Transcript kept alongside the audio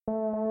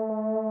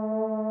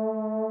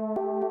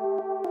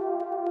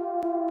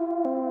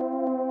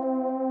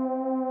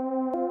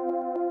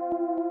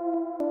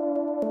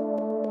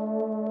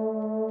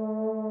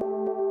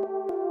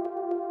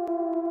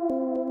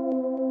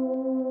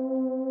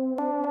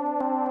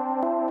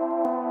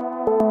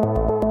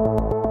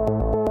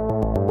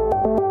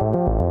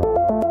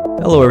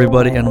Hello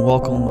everybody and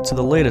welcome to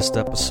the latest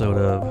episode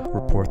of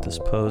Report This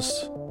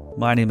Post.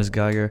 My name is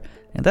Geiger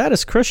and that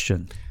is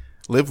Christian.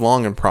 Live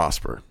long and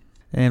prosper.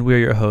 And we're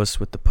your hosts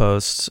with the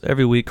posts.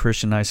 Every week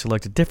Christian and I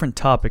select a different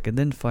topic and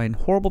then find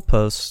horrible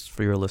posts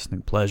for your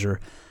listening pleasure.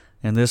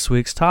 And this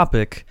week's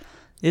topic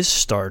is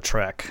Star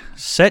Trek.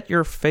 Set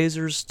your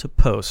phasers to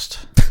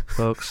post,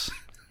 folks.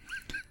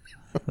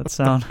 That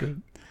sound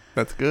good?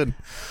 That's good.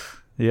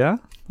 Yeah?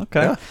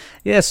 Okay.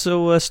 Yeah,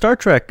 so Star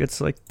Trek,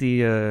 it's like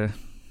the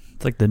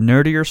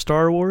nerdier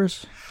Star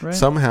Wars, right?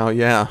 Somehow,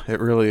 yeah,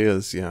 it really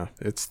is. Yeah,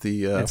 it's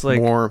the it's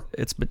like more.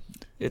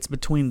 It's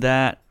between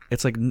that.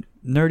 It's like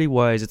nerdy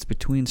wise. It's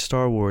between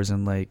Star Wars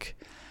and like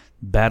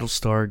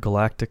Battlestar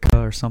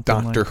Galactica or something.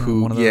 Doctor like that.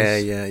 Who. One of Yeah.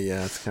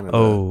 those. It's kind of.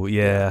 Oh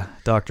yeah,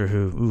 Doctor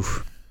Who.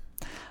 Oof.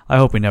 I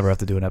hope we never have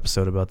to do an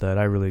episode about that.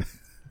 I really.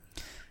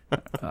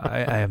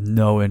 I have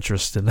no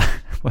interest in that.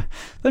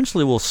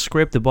 Eventually, we'll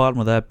scrape the bottom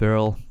of that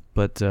barrel,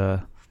 but.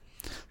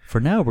 For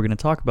now, we're going to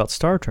talk about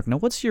Star Trek. Now,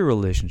 what's your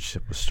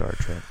relationship with Star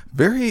Trek?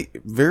 Very,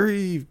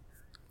 very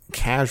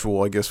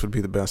casual, I guess, would be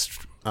the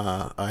best.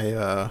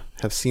 I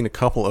have seen a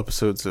couple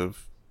episodes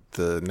of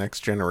The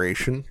Next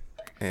Generation,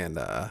 and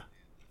I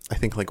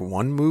think like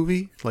one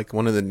movie, like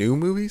one of the new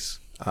movies,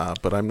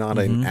 but I'm not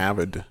an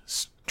avid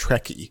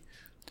Trekkie,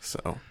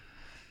 so.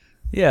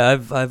 Yeah,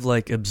 I've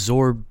like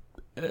absorbed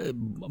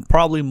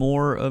probably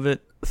more of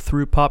it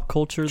through pop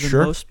culture than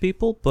most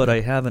people, but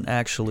I haven't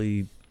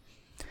actually...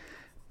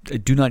 I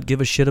do not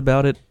give a shit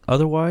about it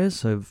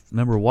otherwise. I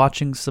remember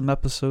watching some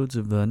episodes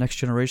of The Next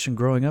Generation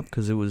growing up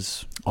because it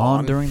was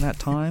on during that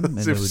time. And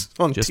it was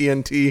on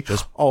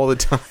TNT all the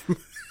time.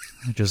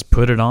 I just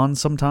put it on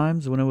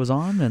sometimes when it was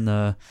on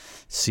and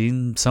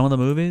seen some of the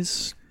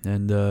movies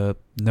and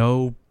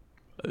know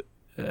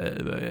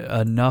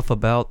enough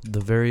about the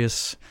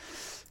various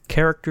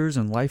characters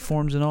and life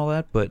forms and all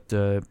that, but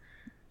do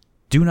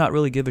not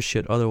really give a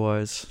shit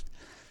otherwise.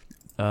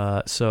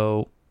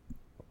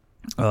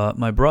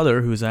 My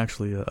brother, who's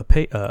actually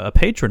a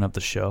patron of the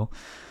show,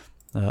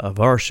 of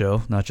our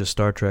show, not just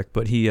Star Trek,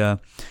 but he's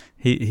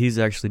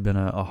actually been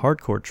a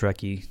hardcore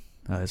Trekkie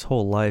his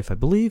whole life. I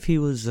believe he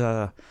was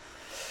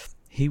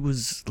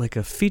like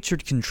a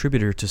featured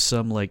contributor to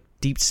some like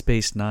Deep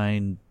Space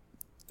Nine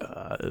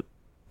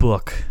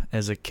book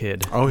as a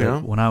kid. Oh yeah,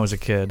 when I was a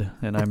kid,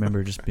 and I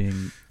remember just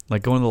being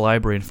like going to the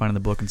library and finding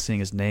the book and seeing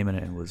his name in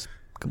it, and was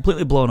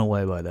completely blown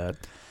away by that.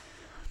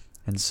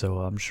 And so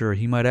I'm sure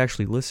he might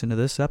actually listen to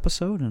this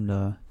episode.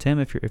 And Tim,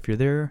 if you're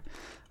there,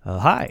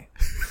 hi.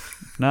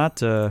 If not,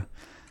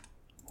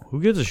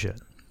 who gives a shit?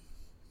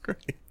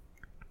 Great.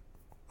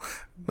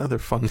 Another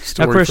fun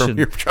story from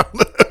your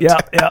childhood.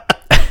 Yeah.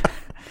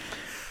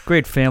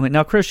 Great family.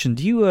 Now, Christian,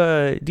 do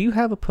you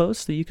have a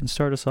post that you can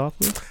start us off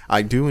with?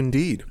 I do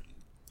indeed.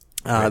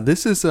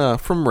 This is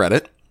from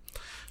Reddit.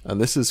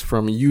 This is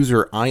from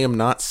user I am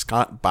not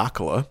Scott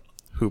Bakula,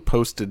 who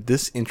posted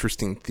this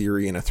interesting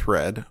theory in a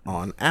thread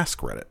on Ask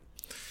Reddit.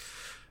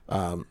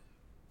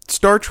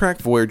 Star Trek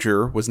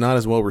Voyager was not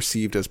as well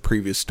received as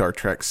previous Star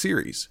Trek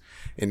series.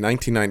 In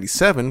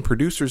 1997,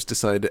 producers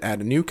decided to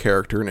add a new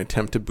character in an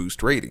attempt to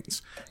boost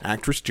ratings.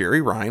 Actress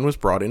Jeri Ryan was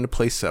brought in to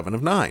play 7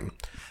 of 9.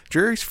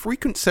 Jeri's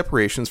frequent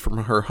separations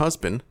from her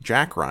husband,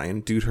 Jack Ryan,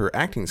 due to her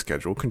acting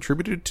schedule,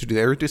 contributed to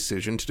their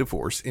decision to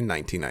divorce in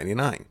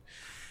 1999.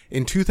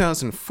 In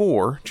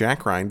 2004,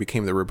 Jack Ryan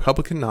became the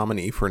Republican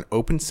nominee for an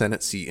open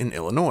Senate seat in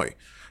Illinois.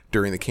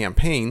 During the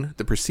campaign,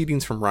 the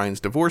proceedings from Ryan's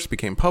divorce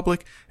became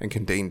public and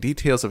contained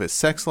details of his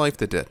sex life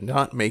that did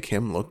not make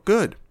him look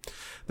good.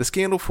 The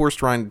scandal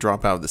forced Ryan to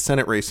drop out of the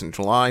Senate race in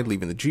July,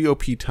 leaving the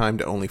GOP time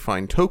to only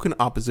find token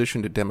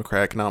opposition to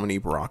Democratic nominee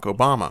Barack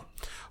Obama.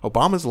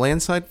 Obama's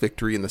landslide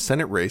victory in the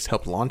Senate race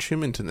helped launch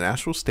him into the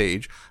national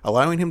stage,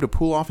 allowing him to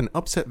pull off an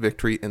upset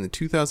victory in the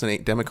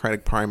 2008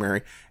 Democratic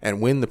primary and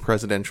win the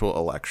presidential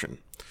election.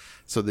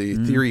 So the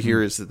theory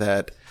here is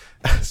that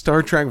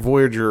Star Trek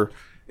Voyager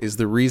is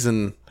the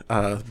reason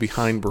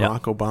behind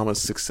Barack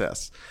Obama's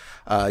success.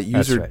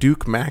 User right.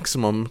 Duke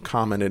Maximum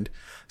commented,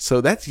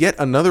 "So that's yet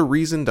another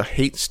reason to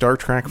hate Star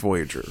Trek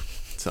Voyager."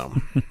 So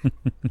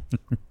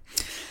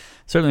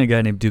certainly a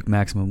guy named Duke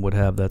Maximum would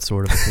have that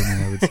sort of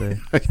opinion, I would say.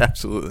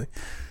 Absolutely.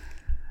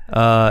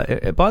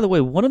 By the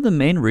way, one of the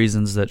main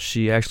reasons that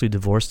she actually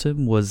divorced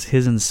him was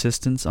his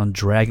insistence on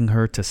dragging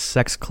her to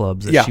sex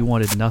clubs that she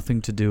wanted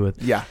nothing to do with.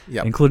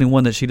 Including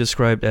one that she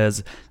described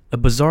as a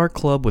bizarre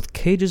club with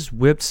cages,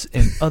 whips,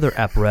 and other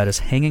apparatus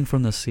hanging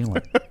from the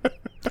ceiling.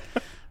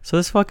 So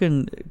this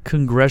fucking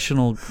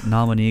congressional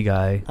nominee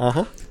guy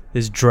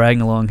is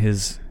dragging along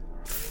his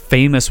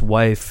famous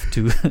wife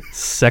to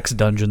sex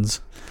dungeons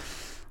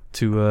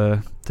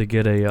to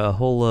get a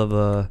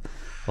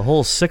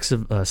whole six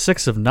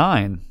of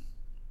 9.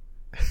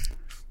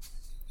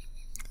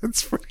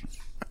 That's funny.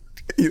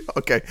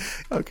 Okay.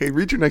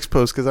 Read your next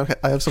post because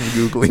I have some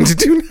Googling to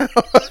do now.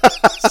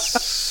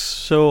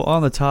 So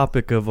on the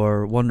topic of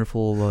our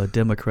wonderful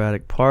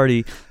Democratic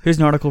Party, here's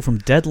an article from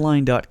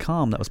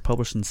Deadline.com that was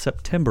published in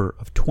September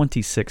of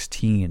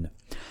 2016.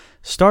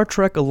 Star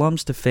Trek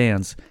alums to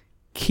fans,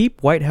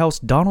 keep White House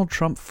Donald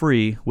Trump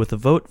free with a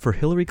vote for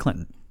Hillary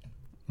Clinton.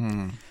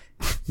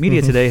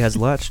 Media today has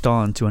latched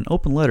on to an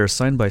open letter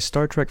signed by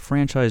Star Trek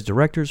franchise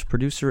directors,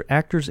 producer,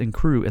 actors, and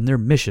crew in their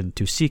mission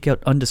to seek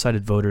out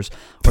undecided voters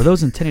or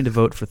those intending to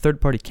vote for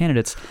third-party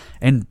candidates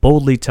and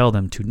boldly tell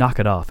them to knock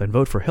it off and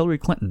vote for Hillary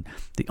Clinton,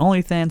 the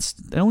only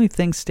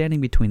thing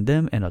standing between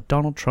them and a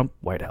Donald Trump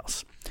White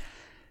House.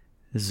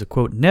 This is a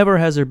quote, "Never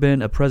has there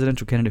been a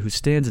presidential candidate who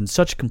stands in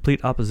such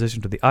complete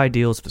opposition to the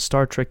ideals of the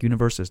Star Trek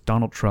universe as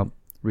Donald Trump,"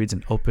 reads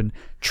an open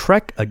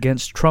Trek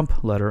Against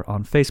Trump letter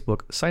on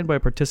Facebook, signed by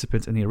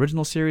participants in the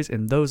original series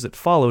and those that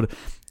followed,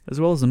 as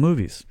well as the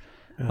movies.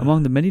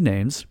 Among the many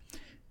names,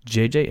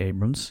 J.J.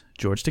 Abrams,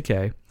 George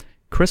Takei,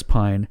 Chris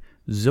Pine,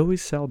 Zoe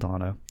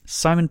Saldana,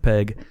 Simon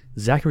Pegg,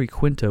 Zachary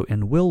Quinto,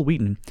 and Will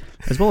Wheaton,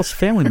 as well as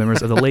family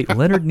members of the late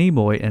Leonard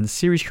Nimoy and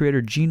series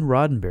creator Gene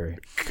Roddenberry.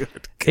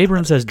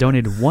 Abrams has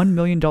donated $1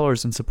 million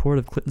in support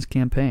of Clinton's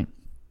campaign.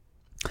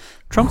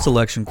 Trump's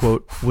election,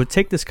 quote, "would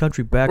take this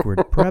country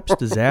backward, perhaps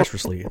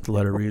disastrously," the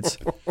letter reads.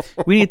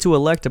 "We need to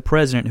elect a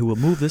president who will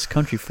move this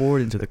country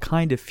forward into the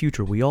kind of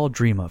future we all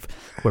dream of,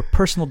 where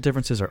personal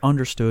differences are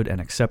understood and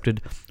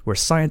accepted, where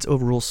science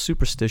overrules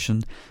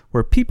superstition,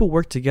 where people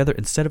work together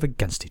instead of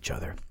against each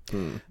other.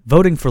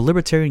 Voting for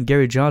Libertarian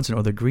Gary Johnson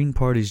or the Green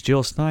Party's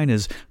Jill Stein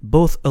is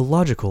both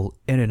illogical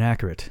and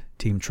inaccurate,"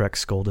 Team Trek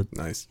scolded.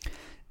 Nice.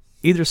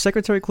 "Either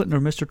Secretary Clinton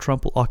or Mr.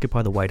 Trump will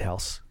occupy the White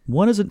House.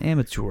 One is an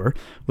amateur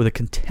with a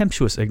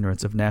contemptuous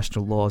ignorance of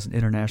national laws and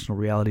international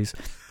realities,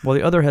 while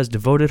the other has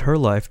devoted her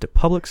life to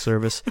public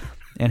service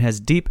and has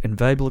deep and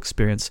valuable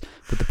experience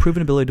with the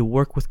proven ability to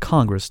work with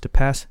Congress to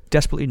pass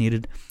desperately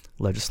needed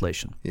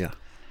legislation." Yeah,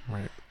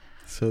 right.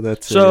 How'd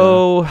that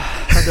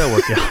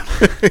work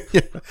out?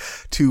 Yeah.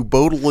 To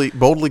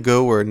boldly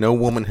go where no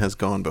woman has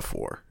gone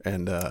before,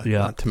 and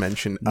not to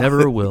mention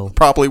never will,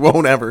 probably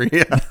won't ever.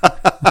 Yeah.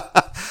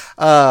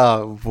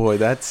 Oh boy,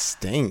 that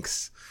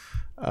stinks.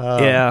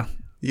 Yeah,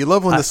 you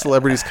love when the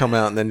celebrities come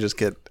out and then just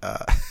get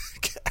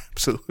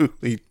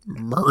absolutely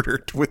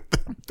murdered with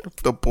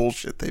the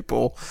bullshit they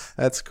pull.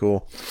 That's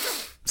cool.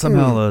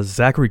 Somehow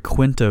Zachary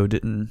Quinto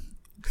didn't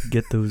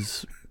get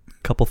those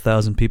couple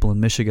thousand people in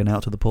Michigan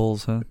out to the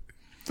polls, huh?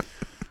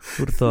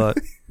 Who'd have thought?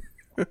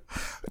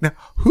 Now,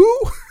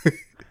 who?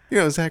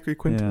 Zachary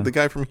Quinto, the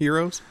guy from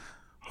Heroes.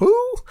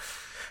 Who?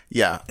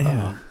 Yeah.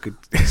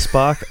 Good.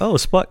 Spock. Oh,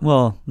 Spock.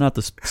 Well, not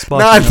the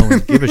Spock no one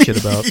give a shit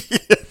about.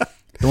 Yeah.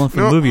 The one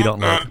from the movie you don't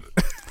like.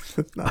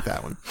 Not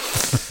that one.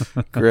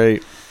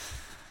 Great.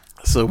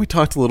 So we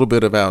talked a little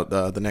bit about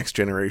the Next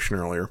Generation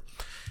earlier.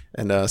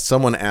 And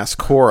someone asked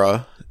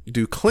Cora,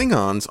 do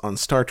Klingons on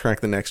Star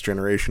Trek The Next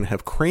Generation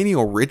have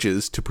cranial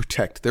ridges to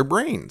protect their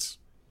brains?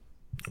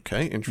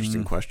 Okay,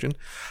 interesting question.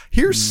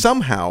 Here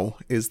somehow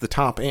is the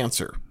top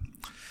answer.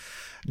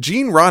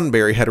 Gene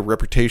Roddenberry had a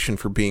reputation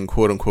for being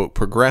quote-unquote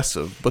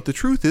progressive, but the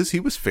truth is he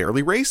was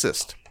fairly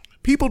racist.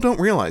 People don't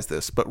realize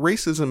this, but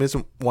racism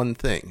isn't one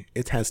thing.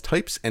 It has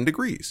types and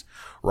degrees.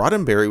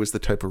 Roddenberry was the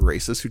type of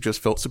racist who just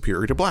felt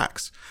superior to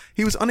blacks.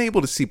 He was unable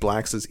to see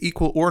blacks as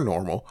equal or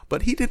normal,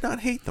 but he did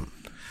not hate them.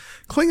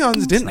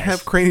 Klingons didn't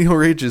have cranial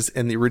ridges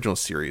in the original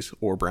series,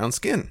 or brown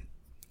skin.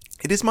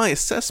 It is my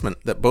assessment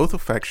that both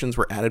affections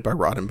were added by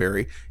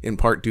Roddenberry, in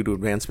part due to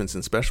advancements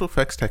in special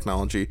effects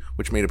technology,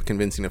 which made a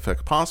convincing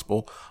effect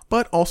possible,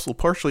 but also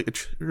partially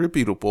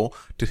attributable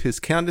to his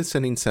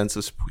condescending sense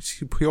of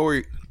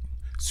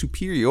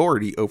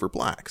superiority over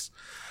blacks.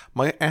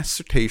 My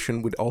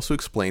assertion would also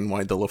explain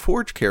why the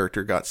LaForge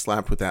character got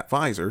slapped with that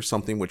visor,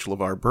 something which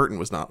LeVar Burton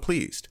was not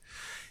pleased.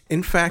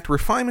 In fact,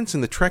 refinements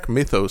in the Trek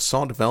mythos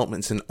saw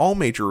developments in all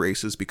major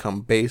races become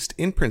based,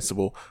 in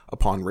principle,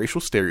 upon racial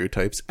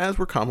stereotypes as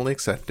were commonly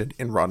accepted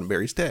in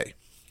Roddenberry's day.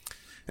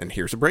 And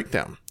here's a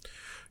breakdown.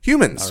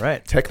 Humans,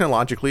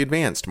 technologically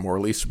advanced,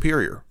 morally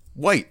superior.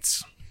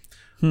 Whites.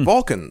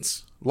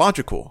 Vulcans,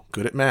 logical,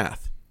 good at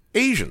math.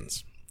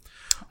 Asians.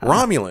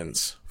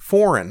 Romulans,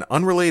 foreign,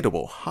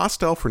 unrelatable,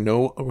 hostile for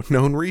no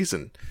known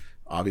reason.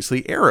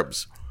 Obviously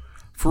Arabs.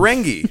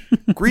 Ferengi,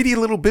 greedy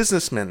little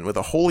businessmen with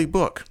a holy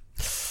book.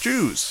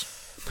 Jews.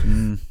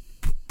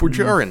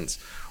 Bajorans,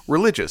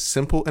 religious,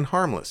 simple, and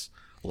harmless.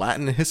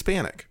 Latin and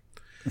Hispanic.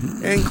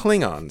 And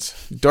Klingons,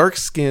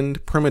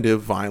 dark-skinned,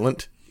 primitive,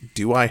 violent.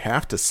 Do I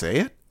have to say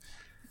it?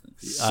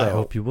 I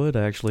hope you would,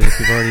 actually. If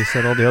you've already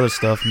said all the other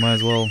stuff, you might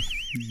as well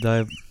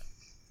dive.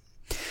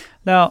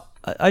 Now,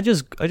 I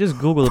just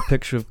Googled a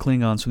picture of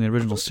Klingons from the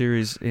original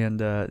series, and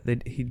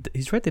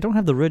he's right. They don't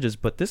have the ridges,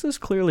 but this is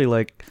clearly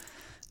like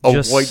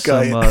just white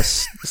guy,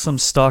 some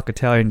stock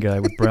Italian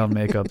guy with brown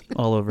makeup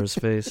all over his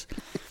face.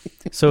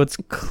 So it's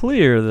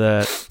clear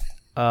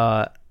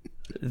that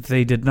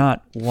they did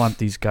not want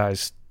these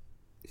guys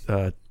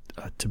to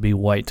be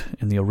white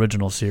in the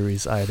original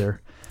series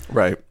either.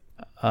 Right.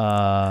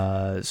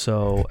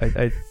 So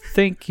I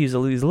think he's a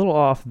little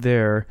off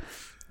there,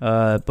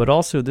 but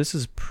also this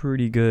is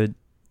pretty good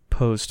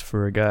post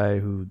for a guy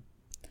who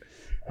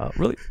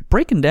Really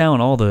breaking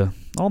down all the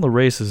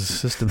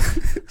races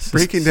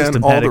breaking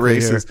down all the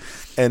races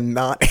here. And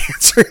not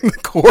answering the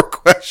core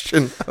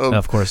question of, no,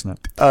 of course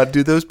not.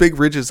 Do those big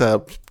ridges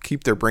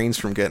keep their brains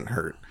from getting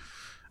hurt?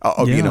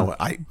 Yeah. You know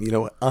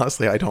what?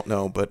 Honestly, I don't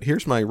know, but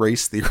here's my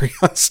race theory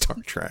on Star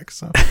Trek.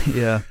 So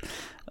yeah.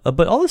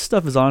 But all this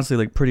stuff is honestly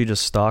like pretty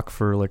just stock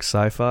for like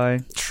sci-fi.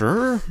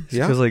 Sure.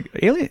 Yeah. Because like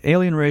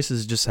alien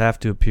races just have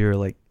to appear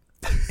like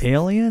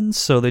aliens,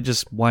 so they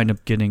just wind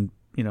up getting,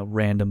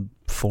 random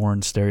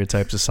foreign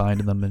stereotypes assigned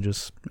to them, and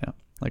just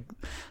like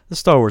the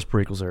Star Wars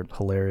prequels are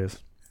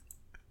hilarious.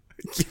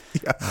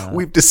 Yeah,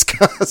 we've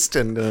discussed,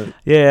 and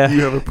you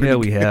have a pretty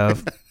we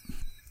have.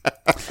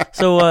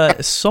 So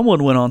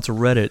someone went on to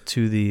Reddit,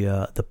 to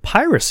the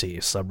piracy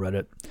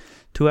subreddit,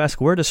 to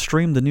ask where to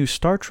stream the new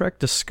Star Trek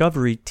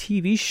Discovery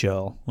TV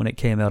show when it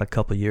came out a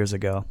couple years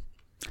ago.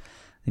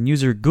 And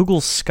user Google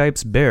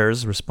Skypes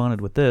Bears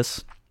responded with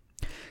this: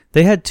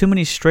 "They had too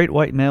many straight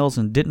white males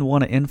and didn't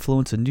want to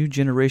influence a new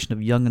generation of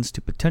youngins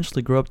to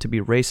potentially grow up to be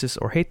racist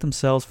or hate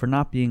themselves for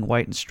not being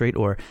white and straight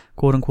or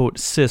quote-unquote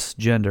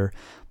cisgender.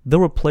 They'll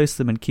replace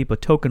them and keep a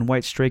token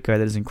white straight guy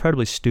that is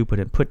incredibly stupid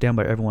and put down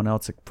by everyone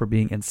else for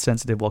being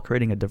insensitive, while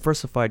creating a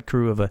diversified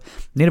crew of a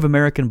Native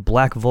American,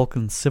 Black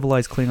Vulcan,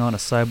 civilized Klingon, a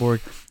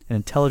cyborg, an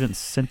intelligent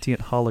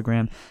sentient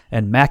hologram,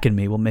 and Mac and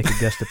me will make a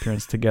guest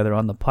appearance together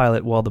on the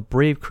pilot while the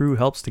brave crew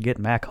helps to get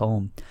Mac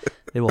home.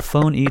 They will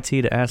phone ET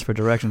to ask for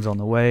directions on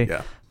the way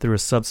through a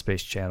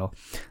subspace channel.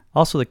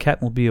 Also, the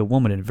captain will be a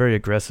woman and very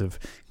aggressive.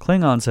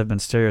 Klingons have been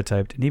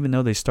stereotyped, and even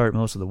though they start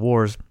most of the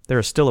wars, they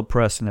are still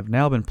oppressed and have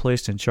now been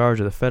placed in charge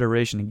of the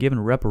Federation and given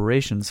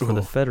reparations for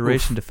the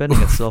Federation defending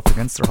itself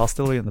against their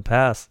hostility in the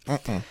past.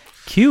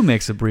 Q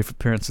makes a brief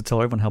appearance to tell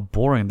everyone how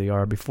boring they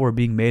are before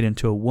being made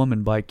into a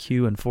woman by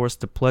Q and forced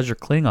to pleasure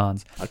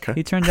Klingons. Okay.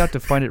 He turns out to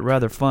find it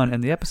rather fun,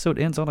 and the episode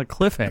ends on a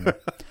cliffhanger.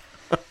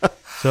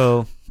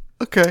 So,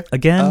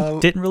 again,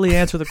 didn't really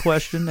answer the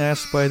question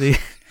asked by the...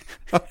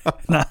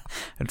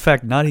 in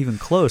fact, not even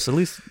close. At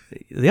least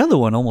the other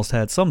one almost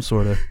had some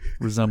sort of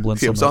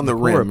resemblance. It was on the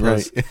rim,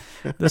 right?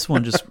 This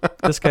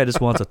guy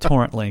just wants a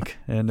torrent link,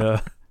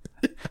 and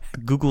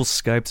Google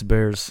Skypes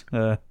Bears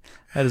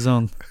had his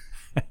own.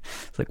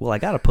 It's like, well, I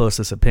got to post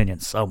this opinion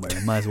somewhere.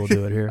 I might as well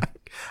do it here.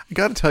 I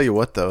got to tell you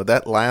what, though,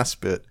 that last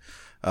bit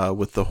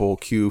with the whole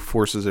Q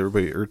forces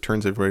everybody or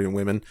turns everybody into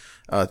women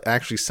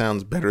actually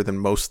sounds better than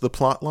most of the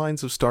plot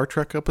lines of Star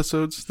Trek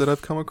episodes that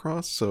I've come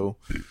across. So.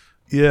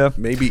 Yeah,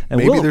 maybe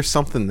there's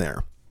something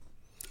there.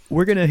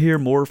 We're gonna hear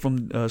more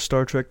from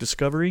Star Trek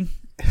Discovery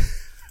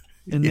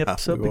in the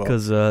episode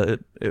because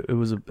it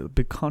was a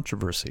big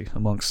controversy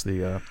amongst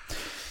the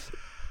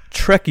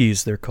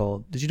Trekkies. They're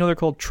called. Did you know they're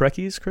called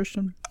Trekkies,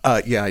 Christian?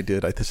 Yeah, I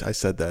did. I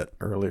said that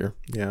earlier.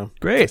 Yeah,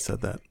 great. I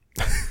said that.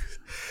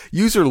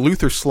 User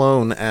Luther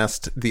Sloan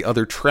asked the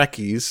other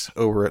Trekkies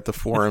over at the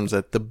forums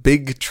at the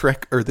Big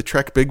Trek or the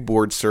Trek Big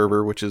Board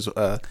server, which is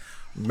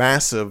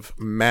massive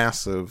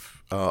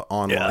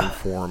online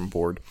forum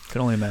board.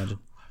 Can only imagine.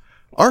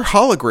 Are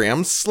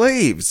holograms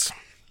slaves?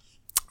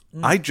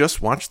 I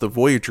just watched the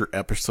Voyager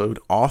episode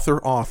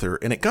Author,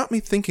 and it got me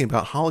thinking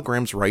about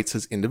holograms' rights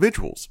as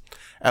individuals.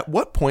 At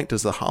what point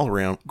does the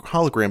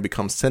hologram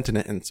become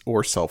sentient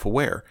or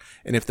self-aware?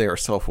 And if they are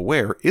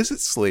self-aware, is it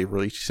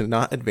slavery to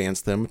not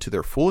advance them to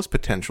their fullest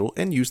potential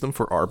and use them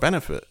for our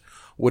benefit?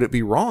 Would it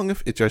be wrong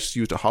if it just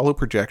used a holo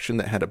projection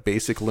that had a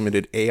basic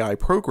limited AI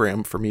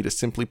program for me to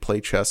simply play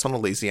chess on a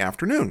lazy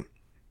afternoon?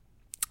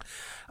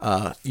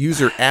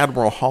 User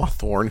Admiral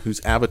Hawthorne, whose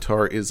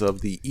avatar is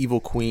of the evil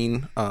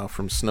queen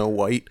from Snow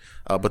White,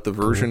 but the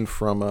version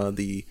from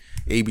the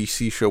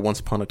ABC show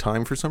Once Upon a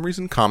Time for some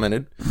reason,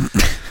 commented,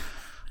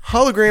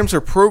 holograms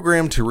are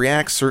programmed to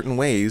react certain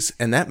ways,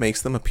 and that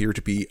makes them appear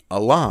to be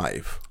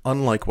alive.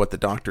 Unlike what the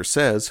doctor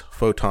says,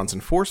 photons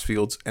and force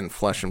fields and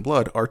flesh and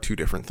blood are two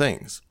different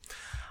things.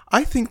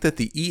 I think that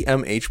the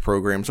EMH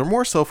programs are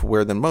more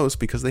self-aware than most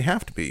because they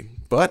have to be,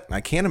 but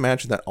I can't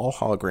imagine that all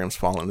holograms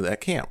fall into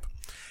that camp.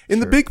 In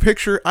the big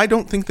picture, I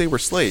don't think they were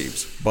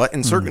slaves, but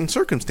in certain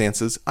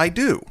circumstances, I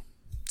do.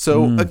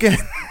 So, again,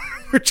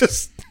 we're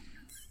just...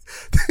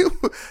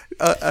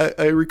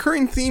 a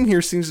recurring theme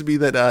here seems to be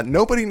that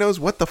nobody knows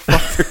what the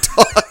fuck they're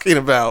talking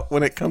about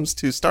when it comes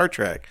to Star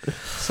Trek.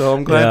 So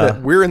I'm glad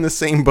that we're in the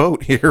same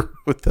boat here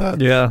with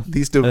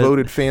these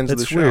devoted fans of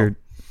the show. Weird.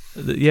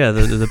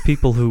 The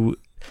people who,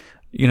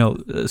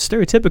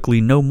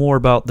 stereotypically know more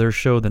about their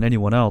show than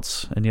anyone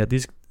else, and yet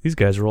these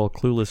guys are all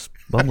clueless,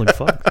 bumbling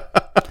fuck.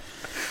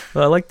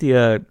 I like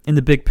the in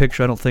the big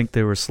picture. I don't think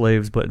they were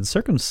slaves, but in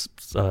certain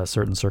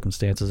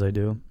circumstances, I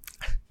do.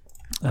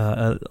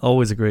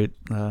 Always a great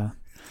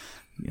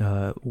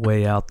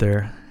way out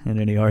there in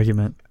any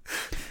argument.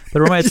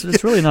 But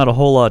it's really not a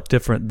whole lot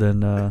different than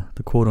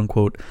the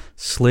quote-unquote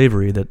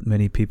slavery that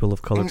many people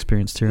of color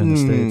experienced here in the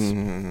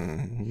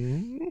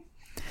States.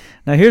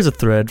 Now here's a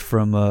thread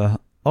from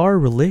our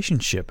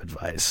relationship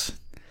advice.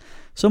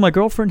 So my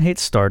girlfriend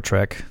hates Star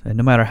Trek, and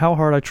no matter how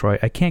hard I try,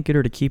 I can't get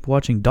her to keep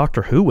watching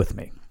Doctor Who with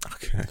me.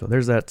 Okay. So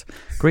there's that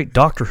great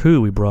Doctor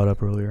Who we brought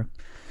up earlier.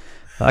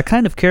 I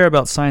kind of care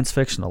about science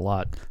fiction a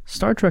lot,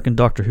 Star Trek and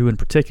Doctor Who in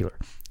particular.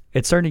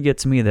 It's starting to get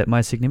to me that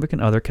my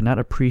significant other cannot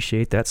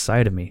appreciate that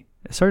side of me.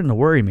 It's starting to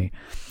worry me.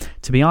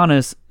 To be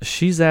honest,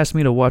 she's asked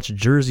me to watch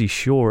Jersey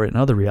Shore and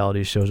other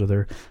reality shows with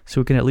her,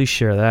 so we can at least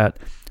share that.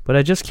 But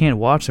I just can't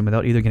watch them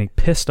without either getting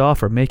pissed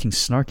off or making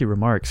snarky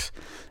remarks.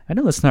 I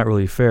know that's not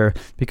really fair,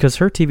 because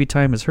her TV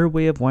time is her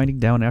way of winding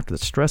down after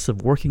the stress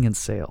of working in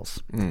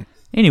sales.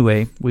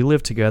 Anyway, we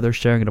live together,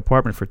 sharing an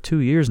apartment for 2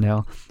 years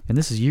now, and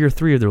this is year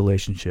 3 of the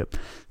relationship.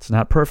 It's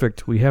not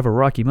perfect. We have our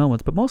rocky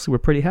moments, but mostly we're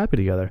pretty happy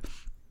together.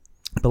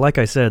 But like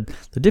I said,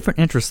 the different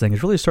interest thing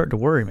is really starting to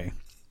worry me.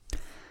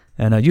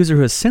 And a user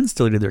who has since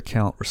deleted their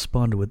account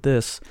responded with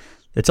this: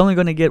 "It's only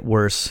going to get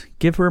worse.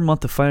 Give her a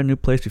month to find a new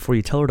place before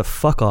you tell her to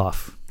fuck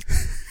off."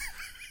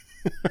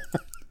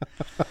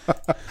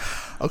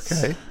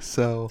 Okay,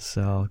 so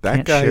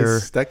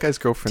that guy's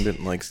girlfriend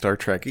didn't like Star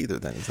Trek either.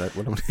 Then is that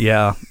what I'm?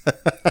 Yeah.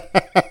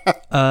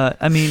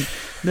 I mean,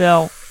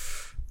 now,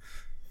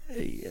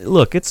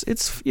 look,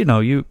 it's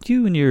you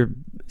and your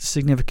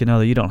significant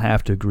other, you don't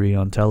have to agree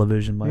on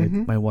television.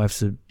 My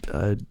wife's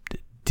a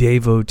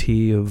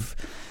devotee of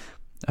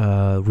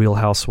Real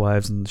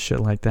Housewives and shit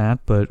like that,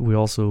 but we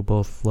also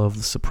both love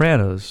The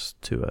Sopranos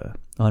to a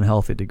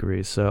unhealthy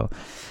degree, so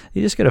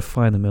you just gotta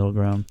find the middle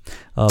ground.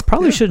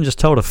 Probably shouldn't just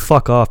tell her to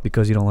fuck off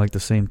because you don't like the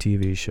same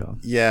TV show.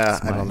 Yeah,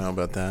 I don't know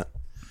about that.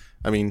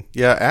 I mean,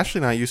 yeah, Ashley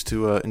and I used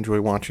to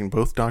enjoy watching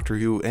both Doctor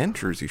Who and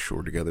Jersey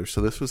Shore together,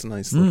 so this was a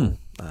nice little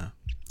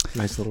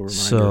reminder.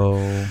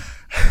 So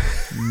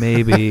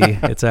maybe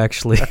it's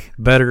actually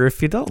better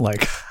if you don't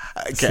like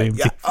the same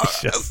TV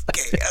shows.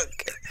 Okay.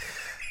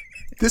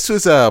 This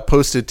was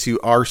posted to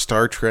R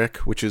Star Trek,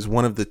 which is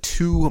one of the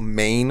 2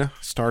 main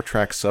Star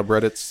Trek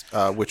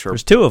subreddits, which are...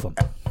 There's 2 of them.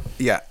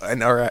 Yeah,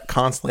 and are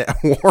constantly at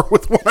war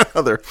with one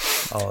another.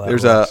 Oh,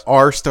 there's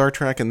R Star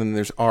Trek, and then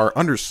there's R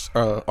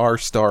Star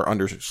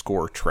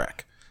 _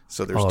 Trek.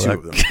 So there's 2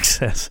 of them. It's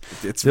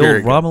the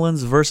old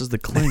Romulans versus the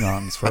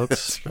Klingons, folks.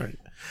 That's right.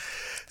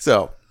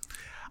 So,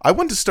 I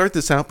want to start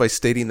this out by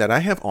stating that I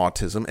have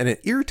autism, and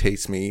it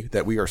irritates me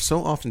that we are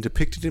so often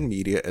depicted in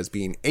media as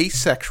being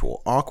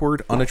asexual,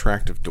 awkward,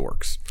 unattractive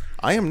dorks.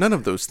 I am none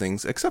of those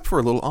things, except for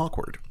a little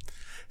awkward.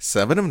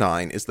 7 of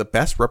 9 is the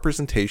best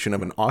representation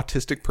of an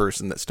autistic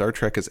person that Star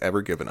Trek has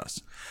ever given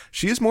us.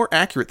 She is more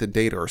accurate than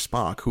Data or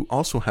Spock, who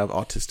also have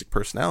autistic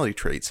personality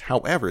traits.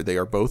 However, they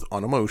are both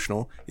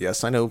unemotional.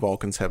 Yes, I know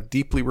Vulcans have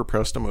deeply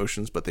repressed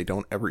emotions, but they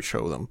don't ever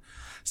show them.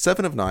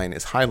 7 of 9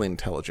 is highly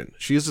intelligent.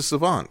 She is a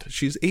savant.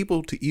 She is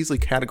able to easily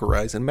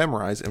categorize and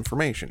memorize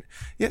information.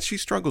 Yet she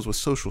struggles with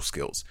social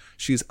skills.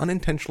 She is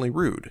unintentionally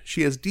rude.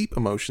 She has deep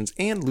emotions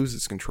and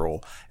loses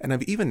control, and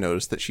I've even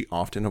noticed that she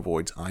often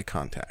avoids eye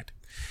contact.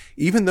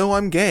 Even though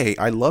I'm gay,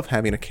 I love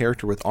having a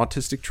character with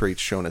autistic traits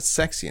shown as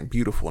sexy and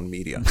beautiful in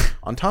media.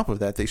 On top of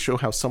that, they show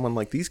how someone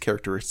like these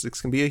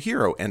characteristics can be a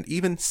hero and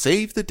even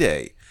save the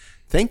day.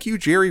 Thank you,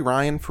 Jerry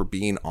Ryan, for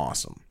being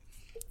awesome.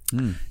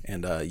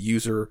 And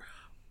user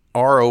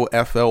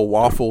ROFL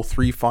Waffle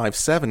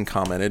 357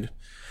 commented,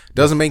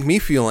 "Doesn't make me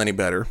feel any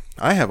better.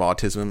 I have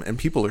autism, and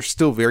people are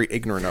still very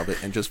ignorant of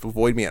it and just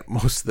avoid me at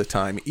most of the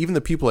time, even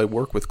the people I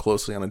work with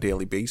closely on a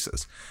daily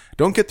basis.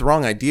 Don't get the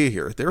wrong idea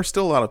here. There are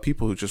still a lot of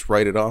people who just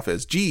write it off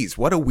as, geez,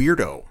 what a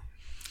weirdo."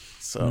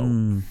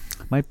 So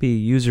might be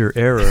user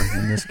error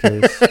in this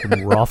case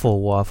from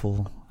Raffle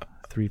Waffle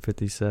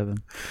 357.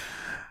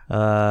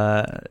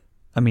 I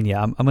mean,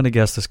 yeah, I'm going to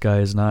guess this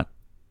guy is not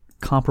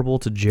comparable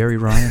to Jerry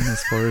Ryan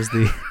as far as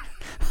the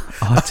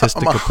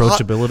autistic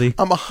approachability.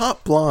 I'm a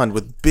hot blonde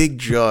with big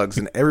jugs,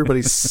 and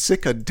everybody's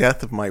sick of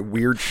death of my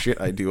weird shit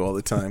I do all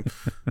the time.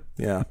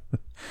 Yeah.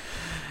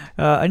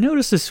 I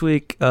noticed this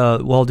week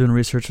while doing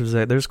research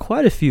that there's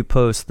quite a few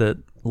posts that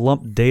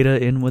lump Data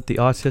in with the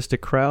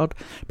autistic crowd,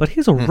 but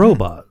he's a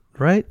robot,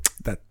 right?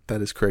 That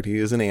is correct. He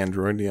is an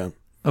android, yeah.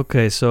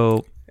 Okay,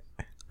 so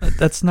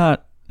that's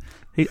not...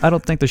 I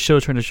don't think the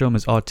show's trying to show him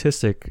as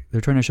autistic.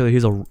 They're trying to show that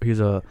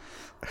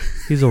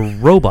he's a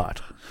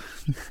robot.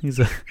 He's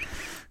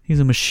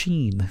a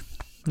machine.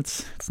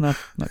 It's not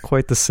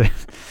quite the same.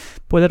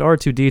 Boy, that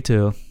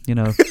R2-D2, you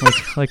know,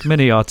 like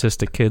many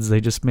autistic kids,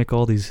 they just make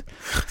all these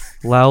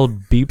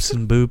loud beeps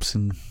and boops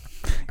and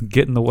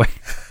get in the way.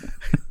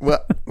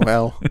 Well.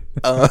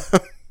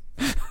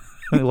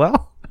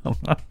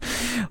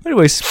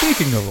 Anyway,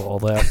 speaking of all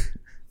that,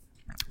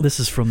 this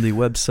is from the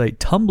website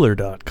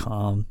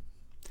Tumblr.com.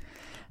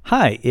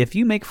 Hi, if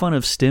you make fun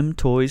of STEM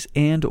toys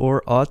and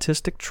or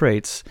autistic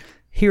traits,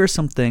 here are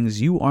some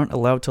things you aren't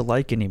allowed to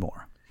like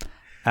anymore.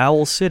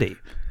 Owl City,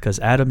 because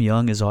Adam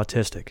Young is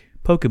autistic.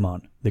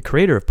 Pokemon, the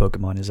creator of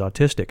Pokemon is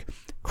autistic.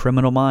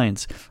 Criminal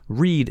Minds,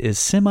 Reed is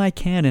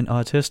semi-canon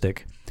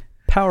autistic.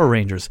 Power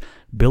Rangers,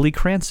 Billy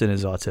Cranston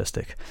is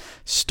autistic.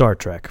 Star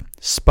Trek,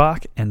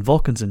 Spock and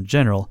Vulcans in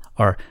general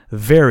are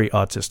very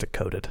autistic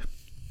coded.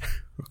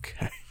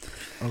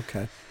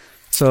 Okay.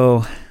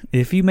 So,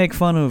 if you make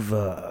fun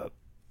of,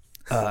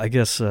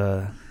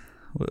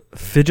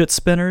 fidget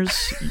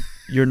spinners,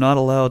 you're not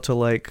allowed to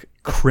like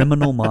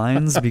Criminal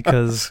Minds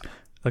because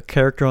a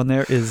character on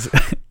there is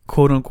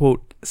quote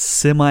unquote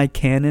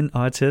semi-canon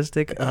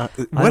autistic.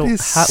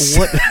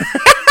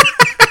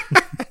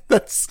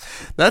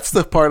 That's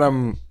the part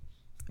I'm.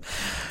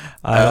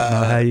 I don't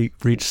know how you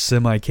reach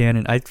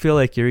semi-canon. I feel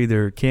like you're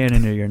either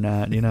canon or you're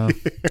not. You know,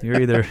 you're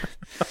either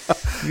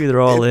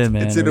all in,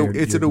 man. It's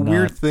in a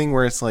weird thing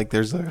where it's like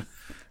there's a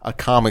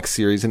comic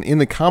series, and in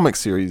the comic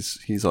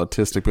series he's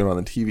autistic, but on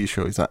the TV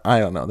show he's not. I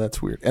don't know.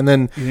 That's weird. And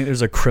then you think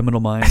there's a Criminal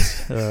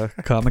Minds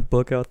comic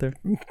book out there.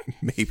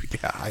 Maybe.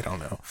 Yeah, I don't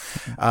know.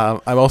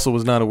 I also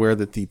was not aware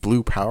that the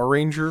Blue Power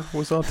Ranger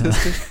was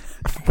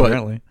autistic.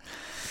 Apparently.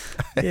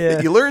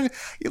 Yeah. You learn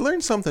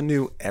something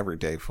new every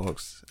day,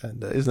 folks,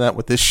 and isn't that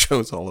what this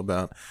show's all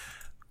about?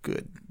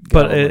 Good.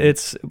 But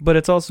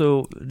it's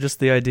also just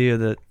the idea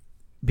that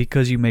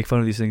because you make fun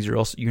of these things,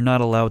 you're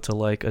not allowed to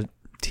like a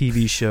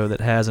TV show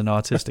that has an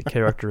autistic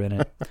character in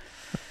it.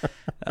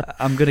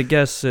 I'm gonna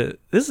guess this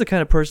is the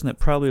kind of person that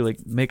probably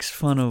like makes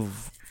fun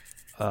of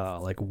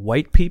like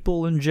white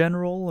people in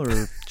general,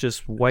 or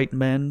just white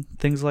men,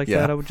 things like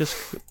that.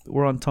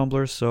 We're on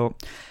Tumblr, so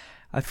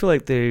I feel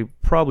like they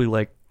probably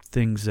like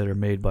things that are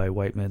made by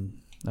white men,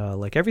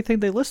 like everything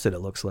they listed. It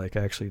looks like,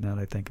 actually, now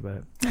that I think about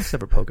it,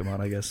 except for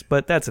Pokemon, I guess.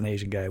 But that's an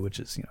Asian guy, which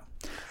is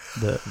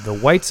the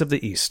whites of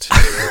the East.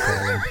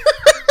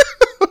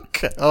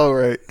 Okay, all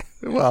right.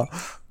 Well,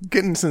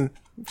 getting some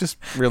just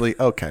really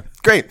okay,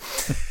 great.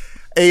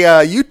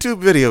 A YouTube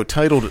video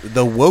titled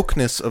 "The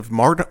Wokeness of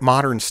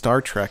Modern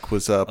Star Trek"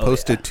 was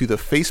posted to the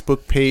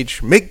Facebook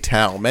page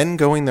MGTOW, Men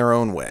Going Their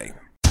Own Way.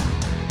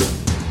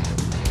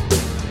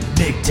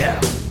 MGTOW.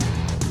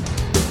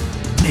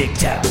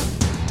 MGTOW.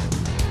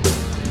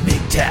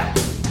 MGTOW.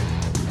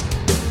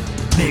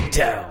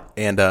 MGTOW.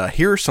 And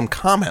here are some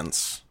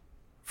comments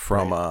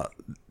from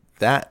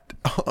that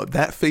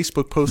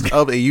Facebook post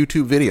of a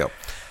YouTube video.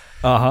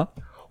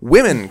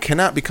 Women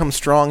cannot become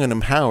strong and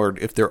empowered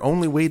if their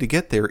only way to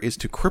get there is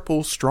to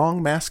cripple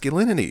strong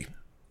masculinity.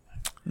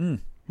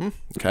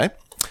 Okay.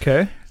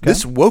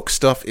 This woke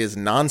stuff is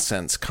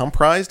nonsense,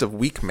 comprised of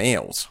weak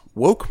males.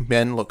 Woke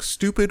men look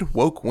stupid,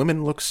 woke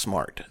women look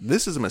smart.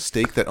 This is a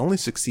mistake that only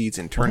succeeds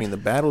in turning the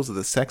battles of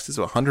the sexes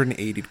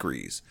 180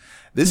 degrees.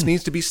 This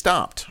needs to be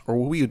stopped, or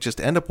we would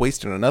just end up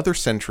wasting another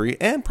century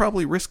and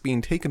probably risk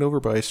being taken over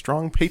by a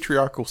strong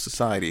patriarchal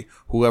society,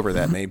 whoever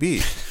that may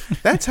be.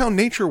 That's how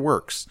nature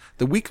works.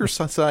 The weaker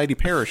society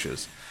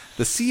perishes.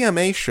 The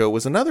CMA show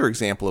was another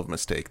example of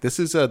mistake. This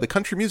is the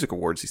Country Music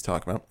Awards he's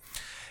talking about.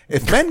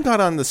 If men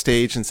got on the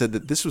stage and said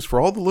that this was for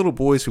all the little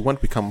boys who want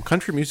to become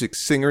country music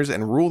singers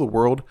and rule the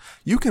world,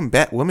 you can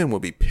bet women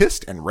will be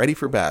pissed and ready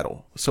for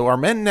battle. So are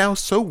men now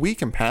so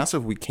weak and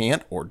passive we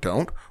can't, or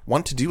don't,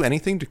 want to do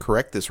anything to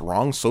correct this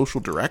wrong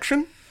social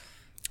direction?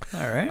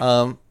 All right.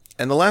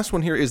 And the last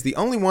one here is the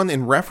only one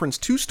in reference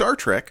to Star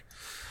Trek.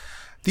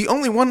 The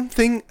only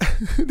thing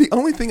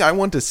I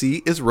want to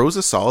see is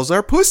Rosa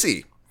Salazar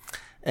pussy.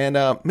 And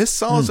Miss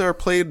Salazar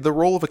played the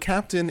role of a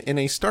captain in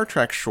a Star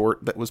Trek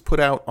short that was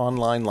put out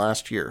online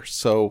last year.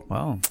 So,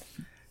 wow.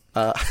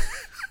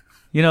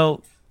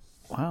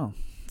 Wow.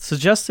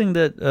 Suggesting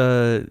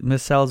that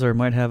Miss Salazar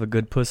might have a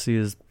good pussy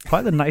is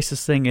probably the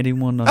nicest thing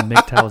anyone on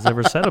MGTOW has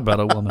ever said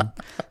about a woman.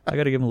 I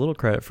got to give him a little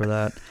credit for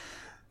that.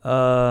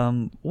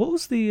 What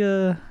was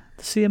the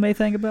CMA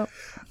thing about?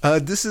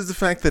 This is the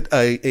fact that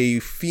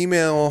a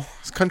female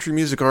country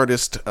music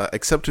artist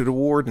accepted an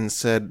award and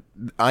said,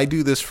 I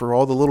do this for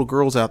all the little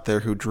girls out there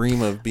who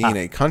dream of being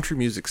a country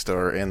music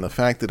star. And the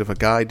fact that if a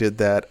guy did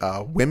that,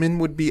 women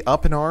would be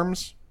up in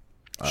arms.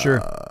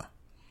 Sure.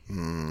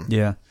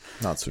 Yeah.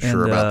 Not so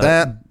sure about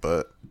that,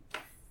 but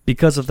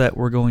because of that,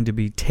 we're going to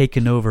be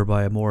taken over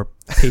by a more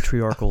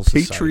patriarchal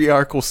society.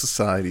 Patriarchal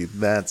society,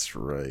 that's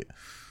right.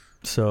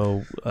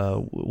 So,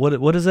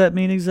 what does that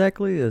mean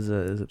exactly? Is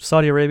it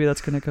Saudi Arabia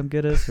that's going to come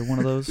get us, or one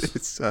of those?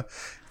 It's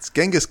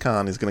Genghis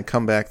Khan is going to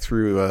come back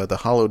through the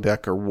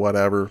holodeck or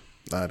whatever.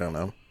 I don't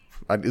know.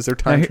 Is there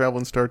time travel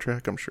in Star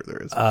Trek? I'm sure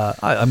there is.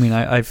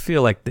 I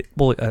feel like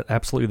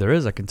absolutely there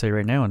is. I can tell you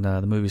right now in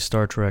the movie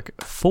Star Trek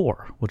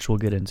 4, which we'll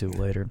get into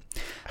later.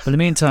 But in the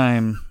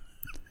meantime,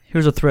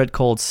 here's a thread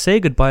called "Say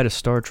Goodbye to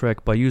Star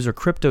Trek" by user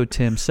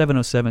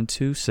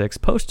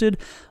CryptoTim70726, posted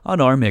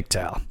on our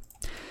MGTOW.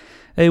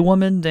 A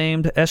woman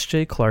named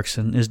S.J.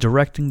 Clarkson is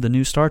directing the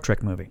new Star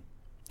Trek movie.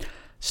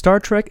 Star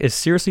Trek is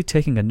seriously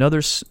taking another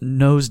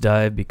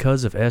nosedive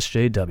because of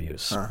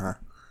SJWs. Uh-huh.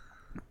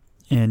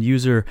 And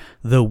user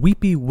The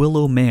Weepy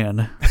Willow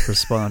Man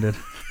responded,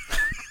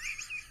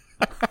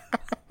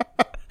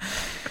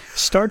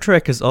 Star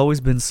Trek has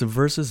always been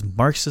subversive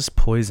Marxist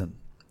poison.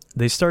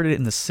 They started it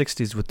in the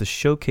 60s with the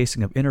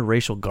showcasing of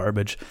interracial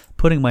garbage,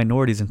 putting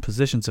minorities in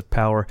positions of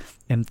power,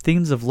 and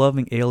themes of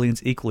loving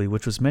aliens equally,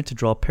 which was meant to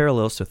draw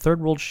parallels to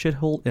third-world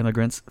shithole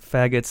immigrants,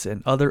 faggots,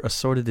 and other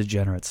assorted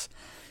degenerates.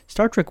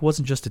 Star Trek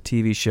wasn't just a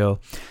TV show.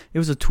 It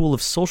was a tool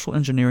of social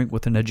engineering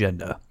with an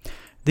agenda.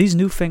 These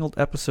newfangled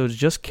episodes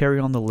just carry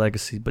on the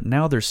legacy, but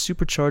now they're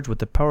supercharged with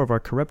the power of our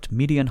corrupt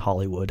media in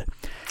Hollywood.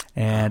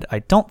 And I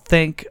don't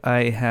think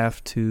I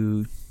have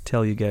to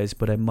tell you guys,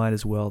 but I might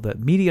as well, that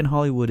media in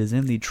Hollywood is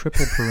in the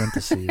triple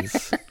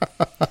parentheses.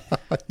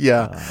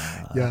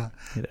 Yeah.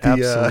 It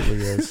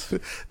absolutely is.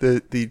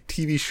 The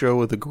TV show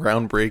with the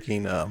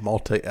groundbreaking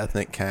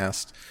multi-ethnic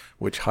cast,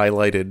 which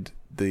highlighted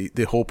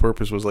the whole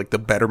purpose was like the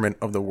betterment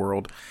of the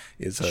world,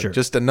 is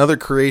just another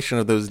creation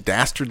of those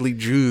dastardly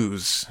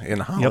Jews in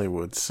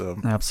Hollywood. Yep. So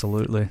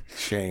absolutely.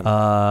 Shame.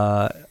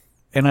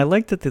 And I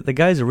like that the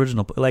guy's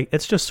original, like,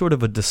 it's just sort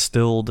of a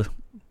distilled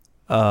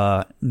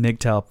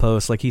MGTOW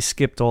post. Like, he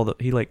trimmed all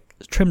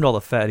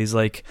the fat. He's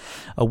like,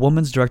 a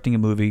woman's directing a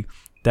movie.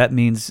 That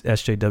means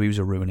SJWs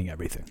are ruining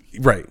everything.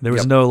 Right. There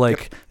was no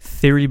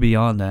theory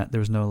beyond that. There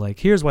was no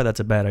here's why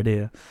that's a bad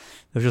idea.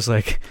 It was just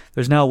like,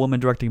 there's now a woman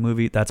directing a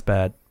movie. That's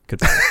bad.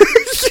 Goodbye.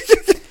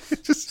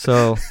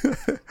 So,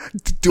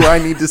 do I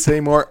need to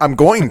say more? I'm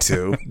going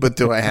to, but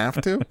do I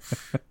have to?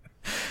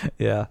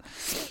 Yeah.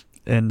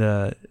 And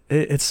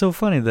it's so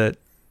funny that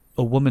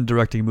a woman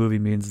directing a movie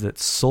means that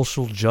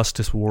social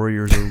justice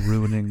warriors are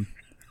ruining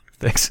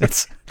things.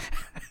 That's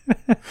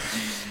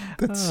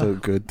so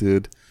good,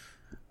 dude.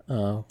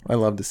 I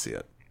love to see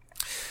it.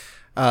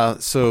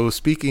 So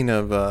speaking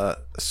of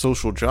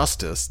social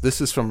justice,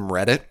 this is from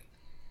Reddit.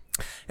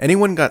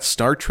 Anyone got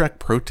Star Trek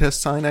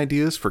protest sign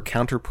ideas for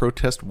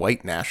counter-protest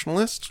white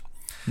nationalists?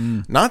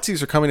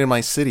 Nazis are coming to my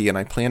city and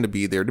I plan to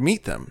be there to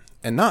meet them,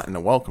 and not in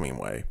a welcoming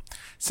way.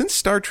 Since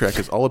Star Trek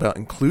is all about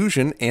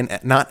inclusion and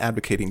not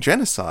advocating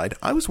genocide,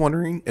 I was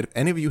wondering if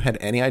any of you had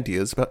any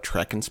ideas about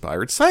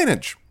Trek-inspired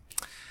signage.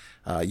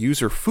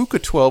 User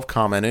Fuka12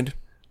 commented,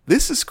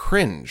 "This is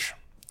cringe."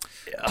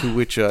 Yeah. To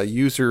which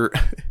user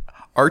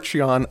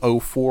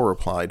Archeon04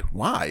 replied,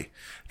 "Why?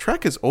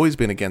 Trek has always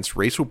been against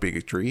racial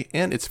bigotry,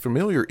 and its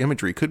familiar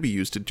imagery could be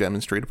used to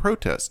demonstrate a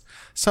protest.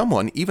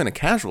 Someone, even a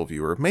casual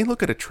viewer, may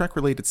look at a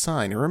Trek-related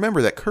sign and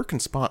remember that Kirk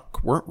and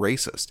Spock weren't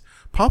racist.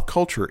 Pop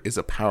culture is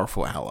a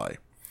powerful ally."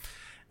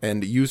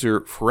 And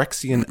user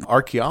Phyrexian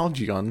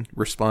Archaeologion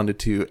responded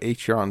to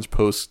Archeon's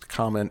post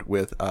comment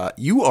with,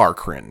 "You are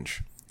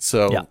cringe."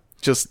 So,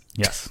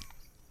 Yes.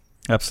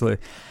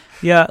 Absolutely.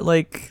 Yeah,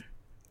 like,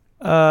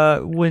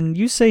 when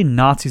you say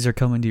Nazis are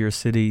coming to your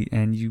city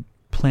and you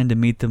plan to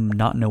meet them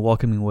not in a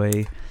welcoming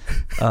way,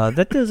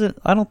 that doesn't,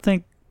 I don't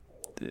think,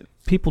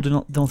 people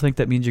don't think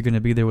that means you're going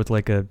to be there with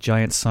like a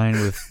giant sign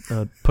with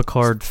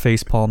Picard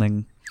face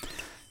palming,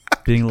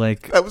 being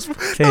like,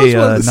 "Hey,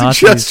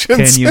 Nazis,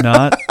 can you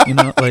not?" You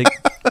know, like.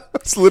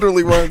 It's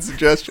literally one of the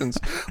suggestions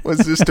was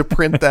just to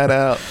print that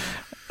out.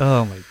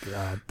 Oh my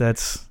God.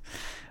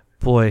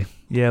 Boy.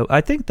 Yeah,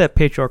 I think that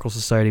patriarchal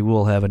society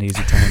will have an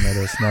easy time at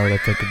us now that I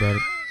think about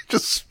it.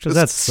 Just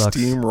that sucks.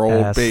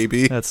 Steamroll,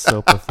 baby. That's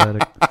so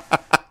pathetic.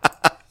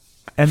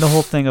 And the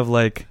whole thing of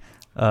like,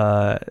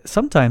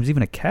 sometimes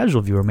even a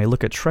casual viewer may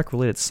look at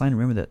Trek-related sign and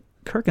remember that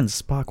Kirk and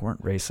Spock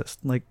weren't racist.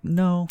 Like,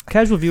 no.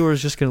 Casual viewer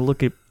is just going to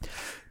look at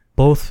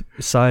both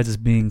sides as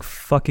being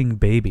fucking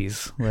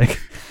babies.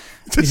 Like,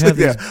 you have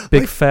these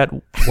big fat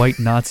white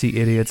Nazi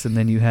idiots, and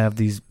then you have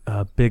these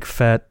big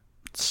fat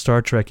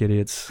Star Trek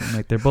idiots. And,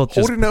 like, they're both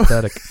just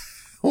pathetic.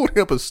 Holding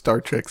up a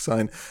Star Trek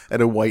sign at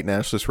a white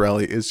nationalist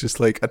rally is just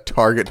like a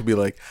target to be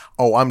like,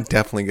 "Oh, I'm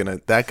definitely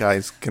that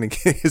guy's gonna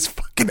get his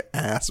fucking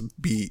ass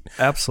beat."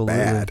 Absolutely.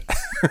 Bad.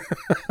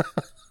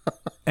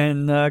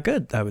 And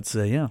good, I would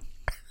say, yeah.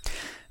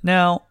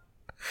 Now,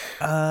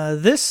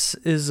 this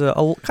is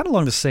kind of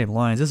along the same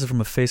lines. This is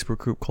from a Facebook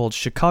group called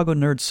Chicago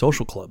Nerd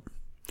Social Club.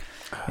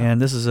 And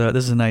this is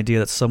an idea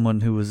that someone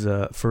who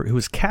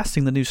was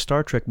casting the new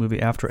Star Trek movie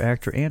after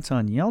actor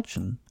Anton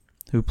Yelchin,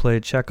 who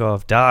played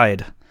Chekhov,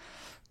 died.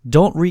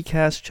 Don't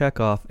recast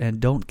Chekhov and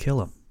don't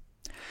kill him.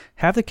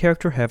 Have the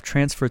character have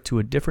transferred to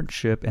a different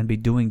ship and be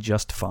doing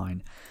just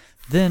fine.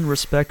 Then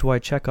respect why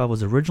Chekhov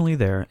was originally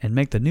there and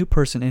make the new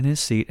person in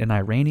his seat an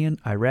Iranian,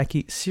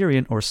 Iraqi,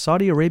 Syrian, or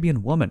Saudi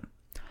Arabian woman.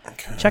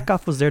 Okay.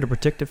 Chekhov was there to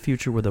predict a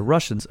future where the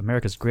Russians,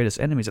 America's greatest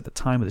enemies at the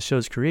time of the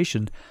show's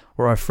creation,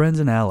 were our friends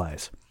and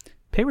allies.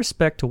 Pay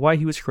respect to why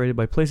he was created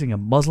by placing a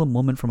Muslim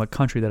woman from a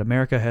country that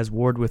America has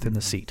warred with in the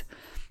seat.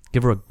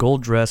 Give her a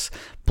gold dress,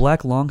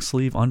 black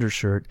long-sleeve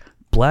undershirt,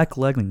 black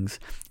leggings,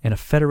 and a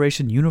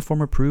Federation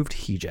uniform-approved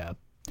hijab.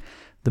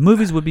 The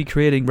movies would be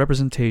creating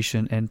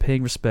representation and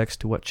paying respects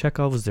to what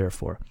Chekhov was there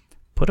for.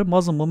 Put a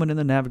Muslim woman in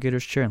the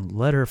navigator's chair and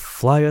let her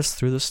fly us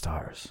through the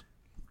stars.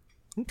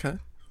 Okay.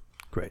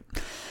 Great.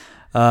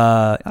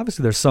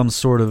 Obviously, there's some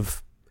sort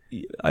of...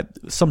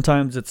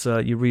 sometimes it's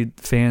you read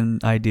fan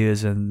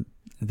ideas and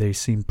they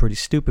seem pretty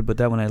stupid, but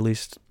that one at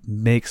least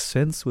makes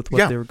sense with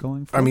what they were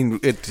going for. I mean,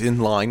 it's in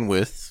line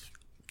with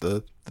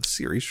the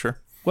series, sure.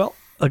 Well,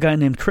 a guy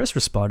named Chris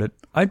responded,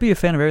 "I'd be a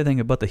fan of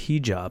everything but the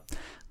hijab.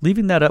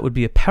 Leaving that out would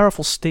be a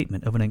powerful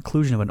statement of an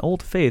inclusion of an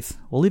old faith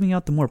while leaving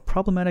out the more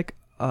problematic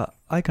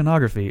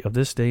iconography of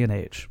this day and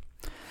age."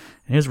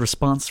 And his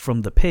response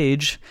from the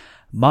page,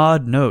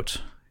 "Mod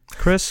note.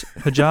 Chris,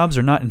 hijabs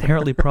are not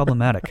inherently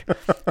problematic.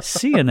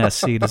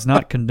 CNSC does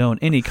not condone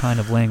any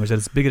kind of language that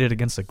is bigoted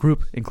against a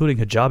group, including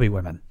hijabi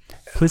women.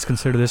 Please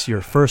consider this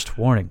your first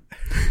warning."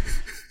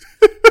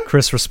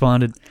 Chris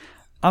responded,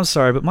 "I'm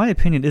sorry, but my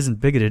opinion isn't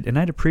bigoted, and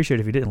I'd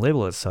appreciate if you didn't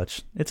label it as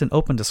such. It's an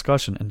open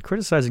discussion, and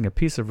criticizing a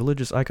piece of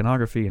religious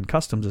iconography and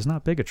customs is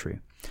not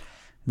bigotry.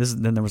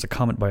 Then there was a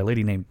comment by a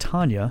lady named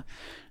Tanya.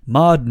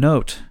 Mod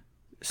note.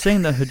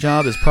 Saying the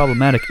hijab is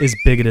problematic is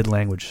bigoted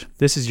language.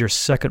 This is your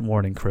second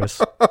warning,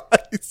 Chris.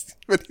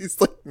 But he's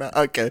like, no,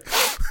 okay.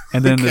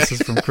 And then this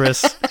is from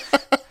Chris.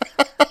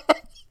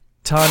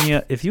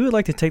 Tanya, if you would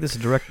like to take this as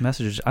a direct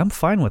message, I'm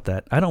fine with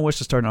that. I don't wish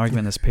to start an argument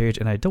on this page,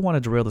 and I don't want to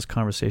derail this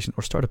conversation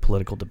or start a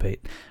political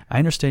debate. I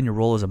understand your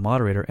role as a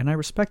moderator, and I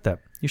respect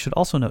that. You should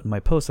also note in my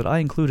post that I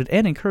included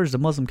and encouraged a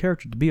Muslim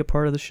character to be a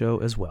part of the show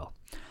as well.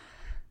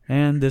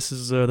 And this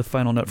is the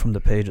final note from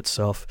the page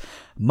itself.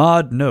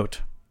 Mod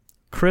note.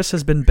 Chris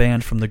has been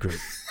banned from the group.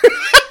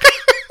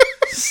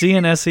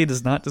 CNSE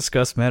does not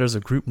discuss matters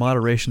of group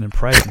moderation and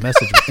private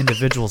message with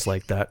individuals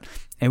like that,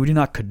 and we do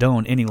not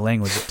condone any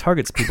language that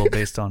targets people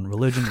based on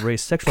religion,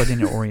 race, sexual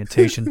identity or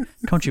orientation,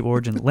 country of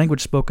origin,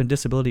 language spoken,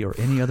 disability, or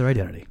any other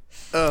identity.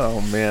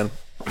 Oh, man.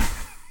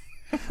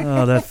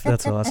 Oh,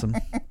 that's awesome.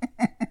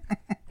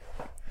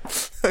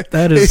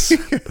 That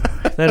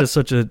is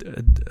such a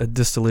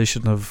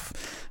distillation of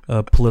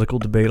political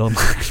debate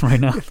online right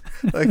now.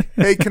 Like,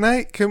 hey,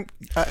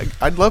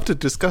 I'd love to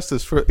discuss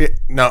this for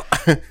no.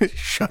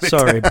 Shut it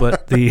Sorry, down.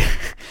 but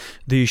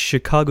the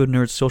Chicago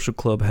Nerd Social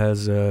Club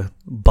has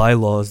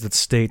bylaws that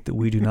state that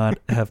we do not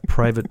have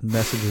private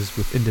messages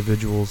with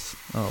individuals.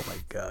 Oh my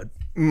God,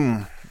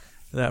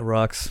 that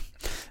rocks.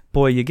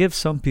 Boy, you give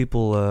some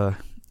people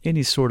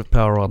any sort of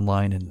power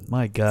online, and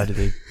my God,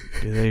 do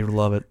they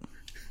love it?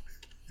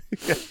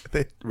 Yeah,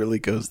 it really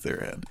goes their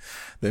head.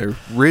 They're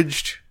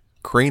ridged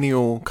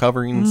cranial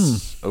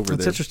coverings over there.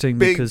 That's interesting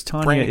because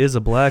Tanya is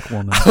a black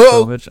woman. Okay.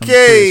 So I'm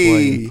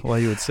curious why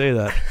you would say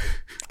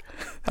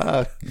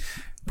that.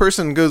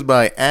 Person goes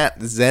by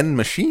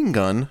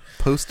 @ZenMachineGun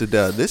posted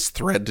this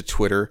thread to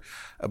Twitter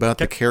about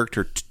the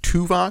character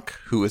Tuvok,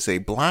 who is a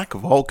black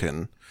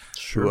Vulcan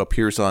who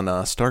appears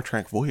on Star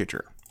Trek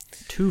Voyager.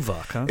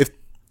 Tuvok, huh?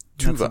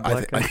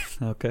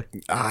 Okay.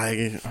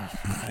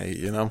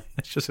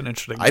 It's just an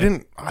interesting. I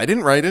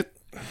didn't write it.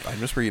 I'm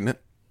just reading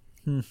it.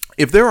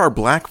 If there are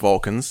black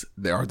Vulcans,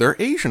 are there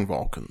Asian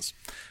Vulcans?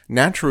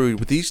 Naturally,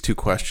 with these two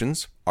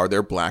questions, are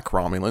there black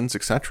Romulans,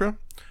 etc.?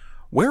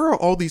 Where are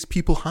all these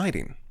people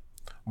hiding?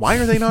 Why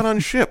are they not on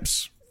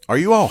ships? Are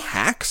you all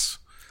hacks?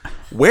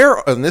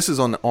 And this is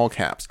on all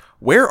caps,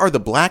 where are the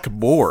black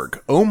Borg?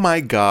 Oh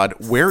my God,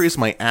 where is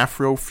my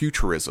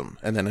Afrofuturism?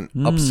 And then an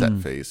upset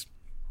phase.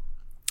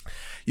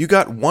 You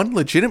got one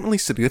legitimately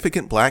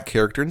significant black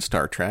character in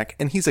Star Trek,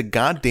 and he's a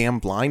goddamn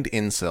blind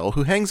incel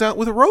who hangs out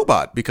with a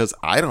robot because,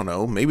 I don't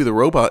know, maybe the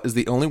robot is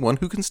the only one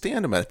who can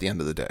stand him at the end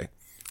of the day.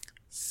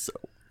 So,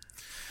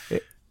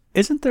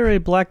 isn't there a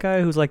black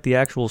guy who's like the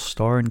actual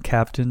star and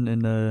captain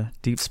in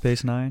Deep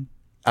Space Nine?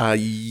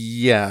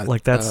 Yeah.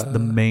 Like that's the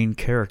main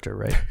character,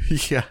 right?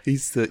 Yeah,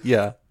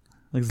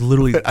 Like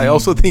literally. I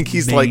also think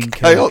he's like,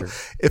 character.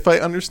 If I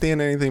understand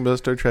anything about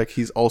Star Trek,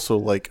 he's also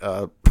like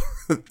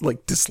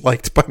like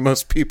disliked by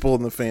most people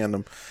in the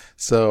fandom.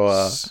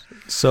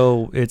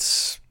 So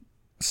it's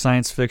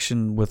science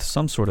fiction with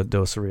some sort of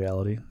dose of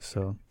reality.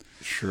 So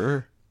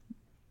sure.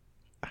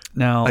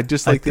 Now I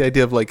just like the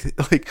idea of like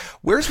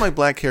where's my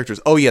black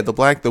characters? Oh yeah,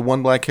 the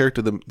one black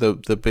character,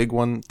 the big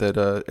one that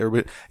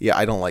everybody. Yeah,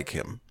 I don't like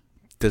him.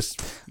 He's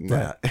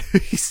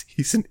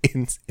an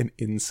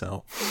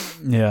incel.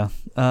 Yeah.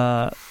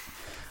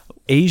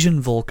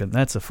 Asian Vulcan.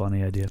 That's a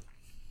funny idea.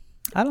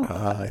 I don't.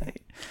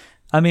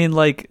 I mean,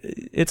 like,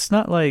 it's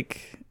not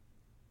like.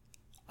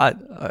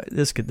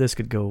 This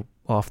could go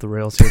off the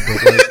rails here,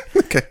 but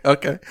like,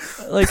 okay.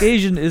 Like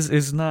Asian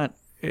is not.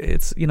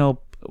 It's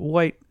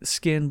white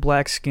skin,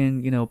 black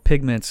skin,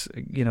 pigments,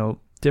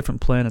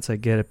 different planets. I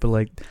get it, but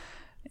like.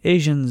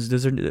 Asians,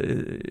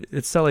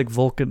 it's not like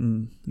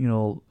Vulcan.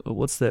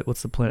 What's the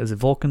planet? Is it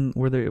Vulcan?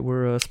 Where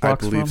Spock's from? I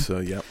believe so.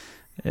 Yeah.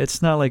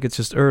 It's not like it's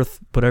just Earth,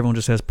 but everyone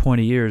just has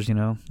pointy ears.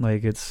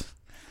 Like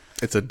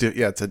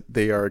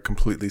they are a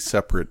completely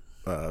separate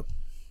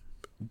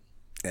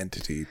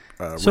entity.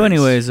 So,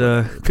 anyways,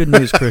 good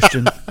news,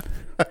 Christian.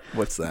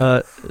 What's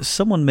that?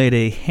 Someone made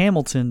a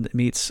Hamilton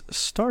meets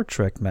Star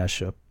Trek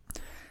mashup,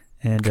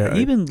 and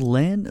even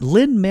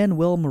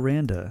Lin-Manuel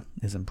Miranda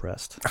is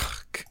impressed.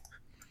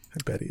 I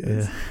bet he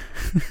is.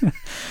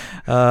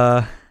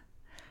 Yeah.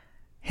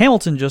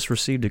 Hamilton just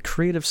received a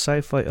creative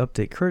sci-fi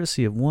update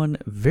courtesy of one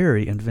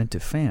very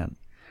inventive fan.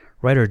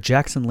 Writer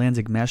Jackson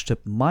Lanzig mashed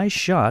up My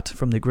Shot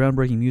from the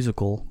groundbreaking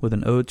musical with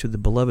an ode to the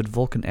beloved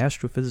Vulcan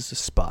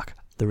astrophysicist Spock.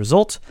 The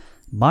result?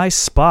 My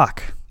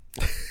Spock.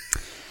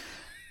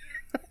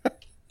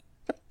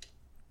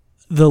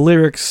 The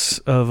lyrics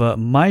of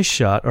My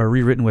Shot are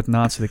rewritten with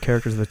nods to the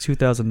characters of the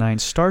 2009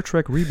 Star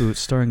Trek reboot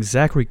starring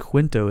Zachary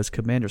Quinto as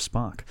Commander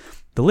Spock.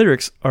 The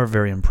lyrics are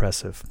very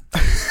impressive.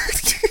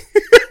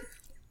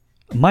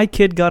 My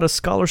kid got a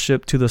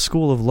scholarship to the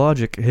School of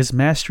Logic. His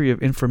mastery of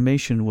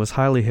information was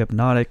highly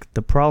hypnotic.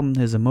 The problem,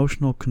 his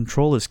emotional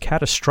control is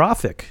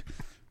catastrophic.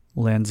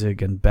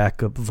 Lanzig and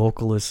backup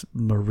vocalist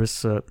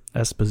Marissa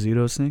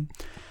Esposito sing.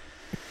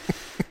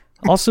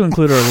 Also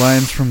include our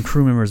lines from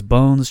crew members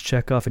Bones,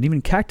 Chekhov, and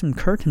even Captain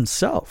Kirk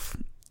himself.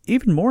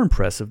 even more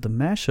impressive, the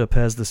mashup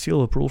has the seal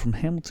of approval from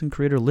Hamilton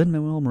creator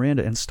Lin-Manuel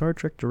Miranda and Star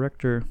Trek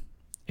director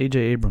J.J.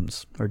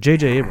 Abrams,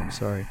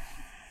 sorry.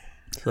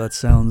 So that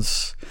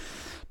sounds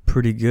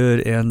pretty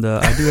good, and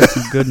I do have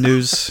some good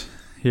news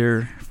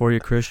here for you,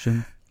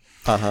 Christian.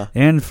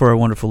 And for our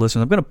wonderful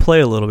listeners. I'm going to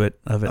play a little bit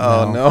of it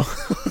now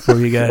for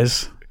you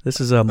guys. This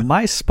is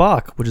My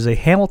Spock, which is a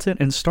Hamilton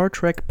and Star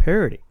Trek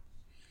parody.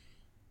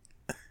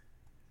 I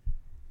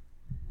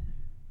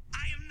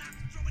am not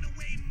throwing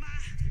away my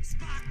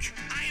Spock.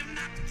 I am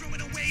not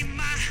throwing away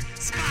my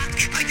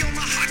Spock. I own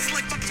my heart's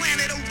like my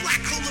planet, oh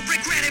black hole of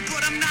regretted,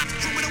 but I'm not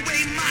throwing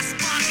away my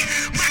Spock.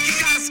 Rocky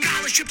got a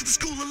scholarship to the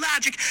School of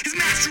Logic. His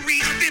mastery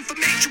of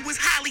information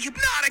was highly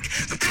hypnotic.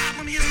 The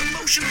problem is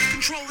emotional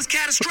control is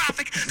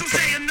catastrophic. Don't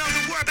say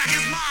another word about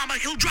his mom or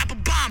he'll drop a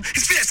bomb.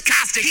 His fist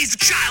caustic. He's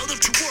a child of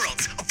two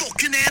worlds, a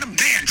Vulcan and a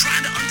man,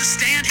 trying to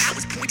understand how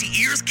his pointy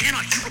ears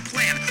cannot hear a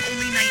plan.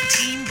 Only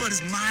 19, but his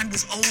mind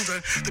was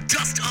older. The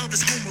dust of his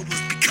homeworld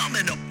was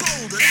becoming a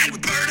boulder. And with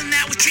burden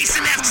that was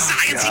chasing after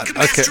science, he could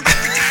master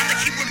every time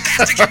that he went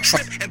faster, he'd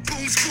trip and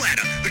boom,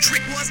 splatter. The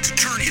trick was to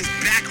turn his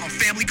back on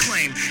family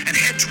claim and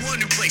head to a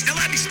new place. Now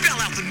let me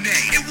spell out the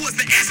name. It was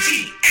the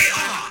S-T-A-R-F-L-E-E-T.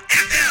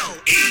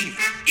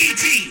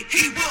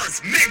 He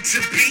was meant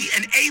to be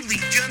an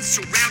alien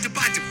surrounded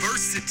by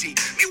diversity.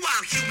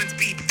 Meanwhile, humans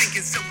be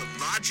thinking so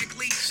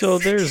illogically. So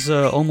there's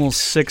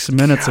almost 6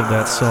 minutes of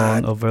that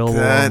song available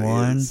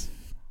online.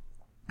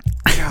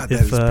 God,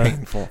 that is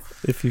painful.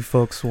 If you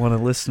folks want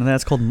to listen to that,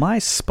 it's called My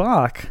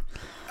Spock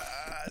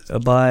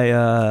by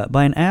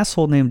an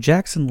asshole named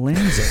Jackson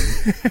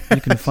Lanza.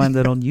 You can find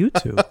that on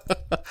YouTube.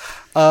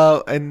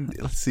 And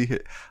let's see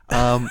here.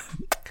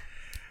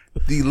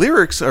 The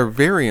lyrics are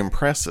very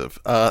impressive.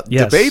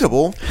 Yes.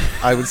 Debatable,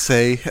 I would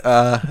say,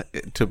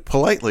 to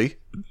politely.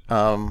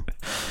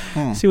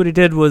 See, what he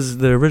did was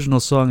the original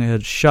song he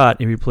had shot,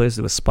 he replaced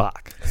it with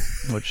Spock,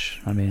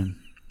 which, I mean,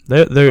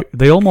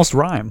 they almost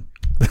rhyme.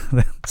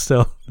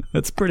 So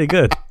that's pretty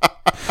good.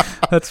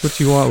 That's what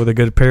you want with a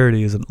good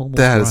parody, is an almost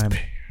rhyme. That is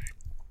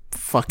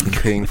fucking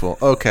painful.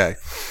 Okay,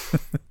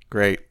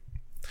 great.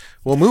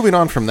 Well, moving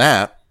on from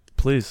that,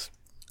 please,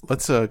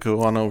 let's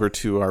go on over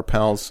to our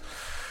pals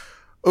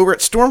over at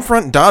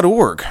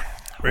Stormfront.org,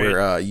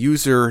 where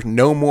user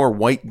No More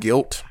White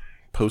Guilt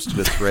posted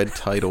a thread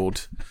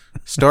titled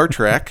Star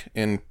Trek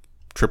in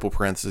triple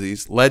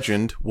parentheses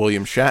legend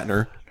William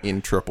Shatner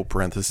in triple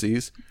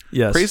parentheses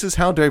praises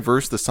how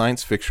diverse the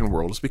science fiction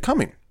world is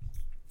becoming.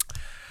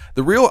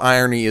 The real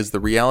irony is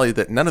the reality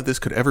that none of this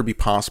could ever be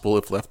possible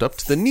if left up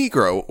to the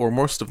Negro or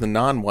most of the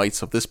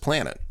non-whites of this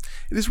planet.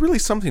 It is really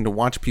something to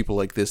watch people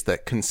like this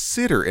that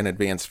consider an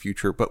advanced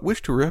future but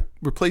wish to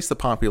replace the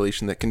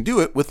population that can do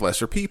it with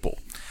lesser people.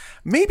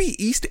 Maybe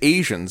East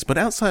Asians, but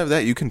outside of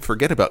that you can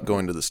forget about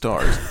going to the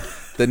stars.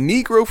 The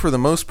Negro, for the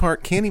most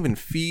part, can't even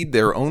feed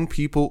their own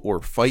people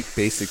or fight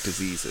basic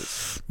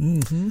diseases.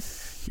 Mm-hmm.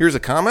 Here's a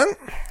comment.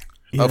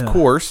 Yeah. Of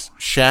course,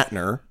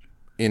 Shatner,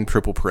 in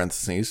triple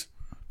parentheses,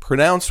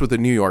 pronounced with a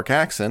New York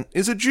accent,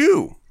 is a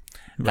Jew,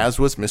 as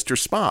was Mr.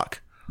 Spock.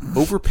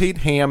 Overpaid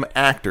ham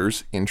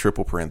actors, in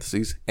triple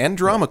parentheses, and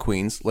drama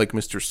queens like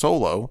Mr.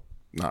 Solo,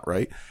 not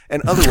right,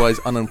 and otherwise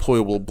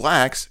unemployable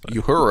blacks,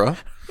 Uhura.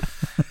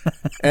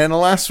 And the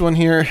last one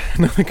here,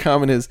 another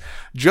comment is,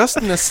 just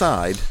an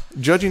aside,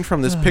 judging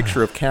from this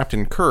picture of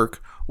Captain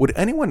Kirk, would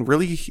anyone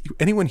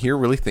here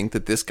really think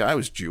that this guy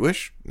was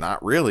Jewish?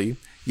 Not really.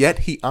 Yet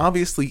he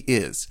obviously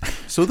is.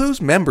 So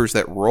those members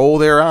that roll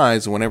their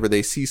eyes whenever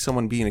they see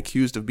someone being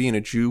accused of being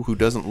a Jew who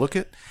doesn't look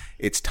it,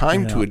 it's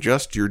time to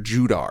adjust your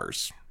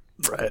Judars.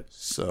 Right.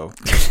 So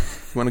you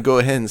want to go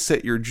ahead and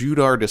set your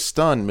Judar to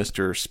stun,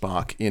 Mr.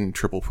 Spock, in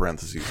triple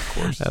parentheses, of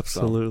course.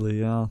 Absolutely,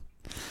 yeah.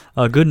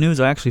 Good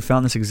news, I actually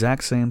found this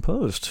exact same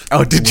post.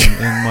 Oh, did you?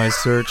 In my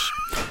search.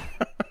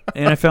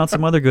 And I found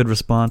some other good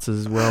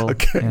responses as well.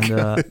 Okay,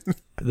 and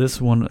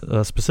this one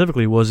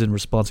specifically was in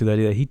response to the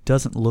idea that he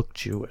doesn't look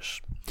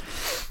Jewish.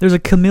 There's a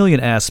chameleon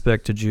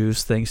aspect to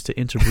Jews thanks to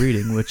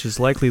interbreeding, which is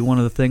likely one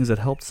of the things that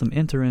helps them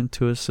enter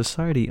into a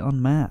society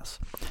en masse.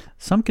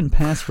 Some can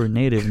pass for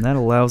native, and that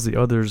allows the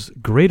others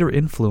greater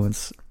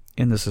influence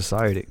in the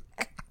society.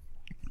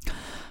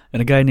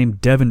 And a guy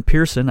named Devin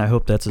Pearson, I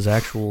hope that's his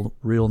actual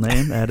real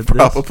name, added this.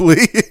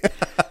 Probably.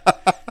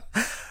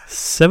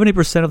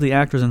 70% of the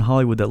actors in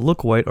Hollywood that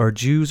look white are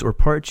Jews or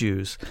part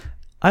Jews.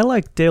 I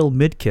like Dale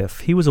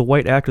Midkiff. He was a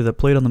white actor that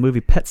played on the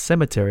movie Pet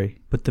Sematary,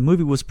 but the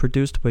movie was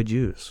produced by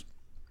Jews.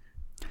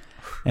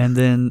 And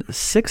then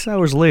 6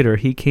 hours later,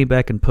 he came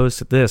back and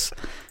posted this.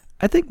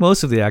 I think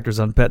most of the actors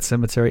on Pet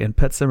Sematary and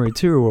Pet Sematary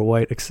 2 were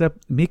white,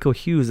 except Miko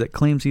Hughes that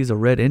claims he's a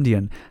red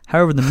Indian.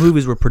 However, the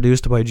movies were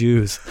produced by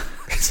Jews.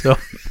 So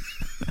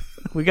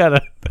we got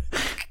a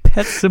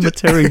Pet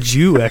Sematary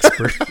Jew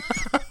expert.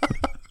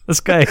 This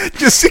guy,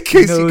 just in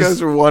case you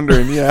guys were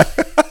wondering, yeah.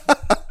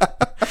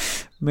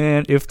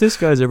 Man, if this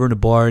guy's ever in a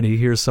bar and he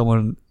hears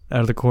someone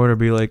out of the corner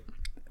be like,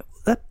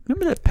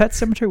 remember that Pet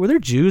Sematary? Were there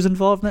Jews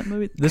involved in that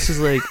movie? This is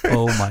like,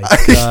 oh my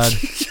God.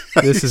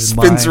 This is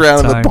spins my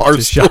around time the bar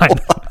to shine.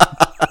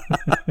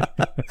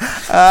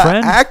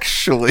 Friend?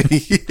 Actually.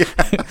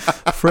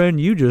 Friend,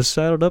 you just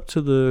saddled up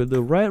to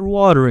the right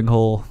watering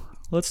hole.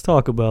 Let's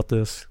talk about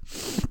this.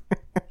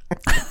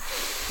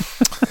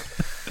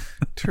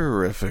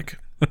 Terrific.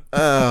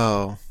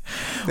 Oh.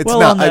 It's well,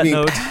 not, on that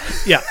note.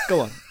 Yeah,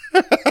 go on.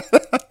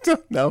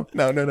 No.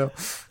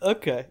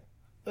 Okay.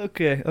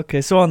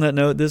 So on that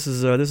note, this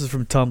is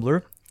from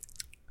Tumblr,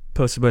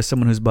 posted by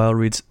someone whose bio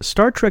reads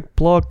Star Trek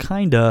blog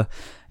kinda,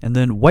 and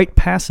then white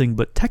passing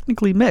but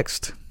technically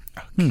mixed.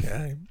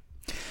 Okay.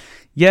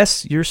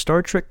 Yes, your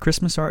Star Trek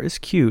Christmas art is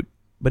cute,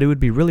 but it would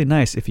be really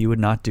nice if you would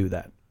not do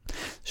that.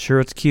 Sure,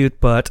 it's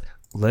cute, but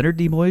Leonard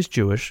Nimoy is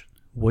Jewish,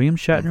 William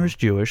Shatner is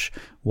Jewish,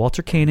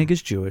 Walter Koenig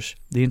is Jewish,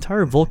 the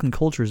entire Vulcan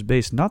culture is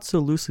based not so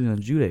loosely on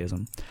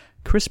Judaism.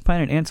 Chris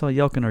Pine and Anton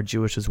Yelkin are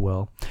Jewish as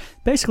well.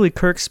 Basically,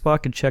 Kirk,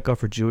 Spock, and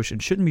Chekhov are Jewish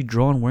and shouldn't be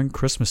drawn wearing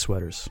Christmas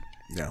sweaters.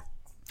 Yeah.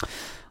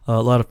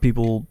 A lot of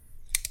people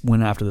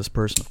went after this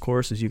person, of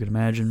course, as you can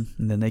imagine,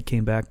 and then they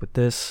came back with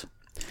this.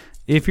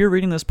 If you're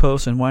reading this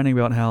post and whining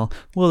about how,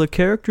 well, the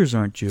characters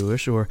aren't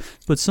Jewish,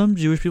 but some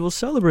Jewish people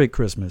celebrate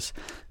Christmas,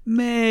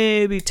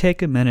 maybe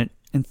take a minute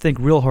and think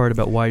real hard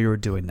about why you're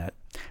doing that.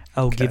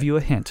 I'll give you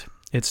a hint.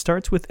 It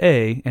starts with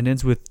A and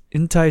ends with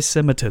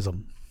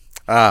anti-Semitism.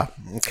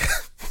 Okay.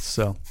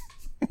 So,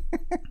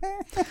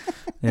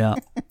 yeah.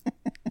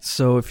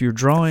 So if you're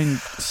drawing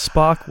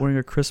Spock wearing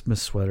a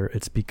Christmas sweater,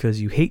 it's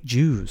because you hate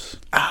Jews,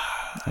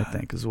 I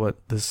think, is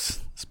what this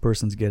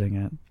person's getting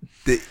at.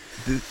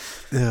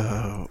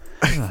 Oh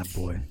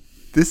boy.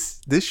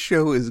 This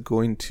show is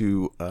going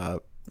to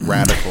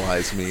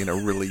radicalize me in a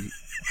really...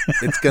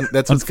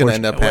 That's what's going to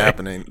end up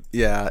happening.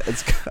 Yeah,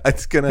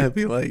 it's going to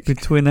be like...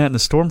 Between that and the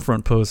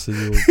Stormfront post that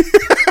you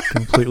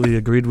completely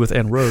agreed with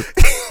and wrote.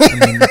 I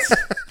mean,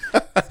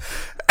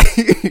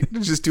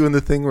 just doing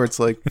the thing where it's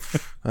like,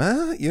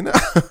 yeah.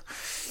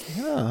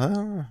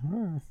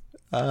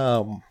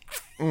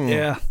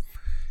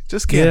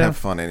 Just can't have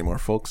fun anymore,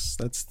 folks.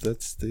 That's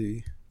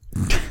the...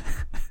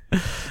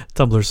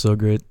 Tumblr's so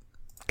great.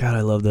 God,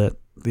 I love that.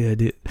 The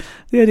idea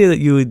that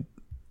you would...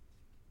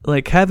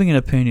 Like, having an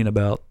opinion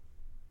about...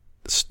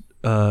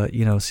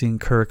 seeing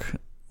Kirk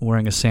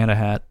wearing a Santa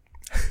hat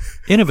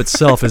in of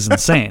itself is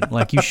insane.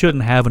 Like, you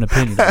shouldn't have an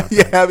opinion about that.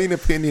 Yeah, having an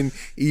opinion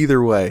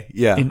either way.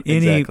 Yeah, in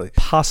any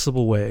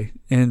possible way.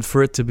 And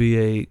for it to be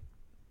a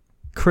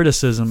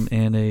criticism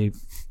and a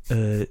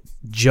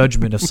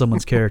judgment of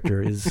someone's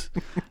character is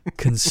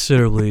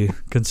considerably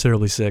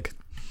sick.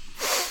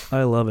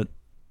 I love it.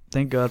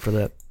 Thank God for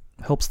that.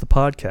 Helps the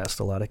podcast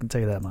a lot, I can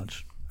tell you that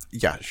much.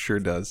 Yeah, sure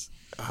does.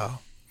 Oh.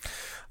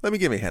 Let me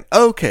give you a hint.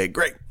 Okay,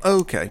 great.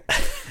 Okay.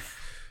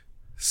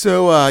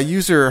 So,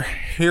 user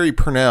Harry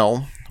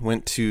Purnell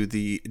went to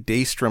the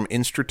Daystrom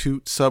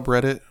Institute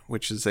subreddit,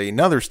 which is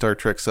another Star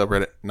Trek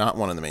subreddit, not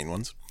one of the main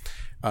ones,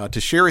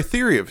 to share a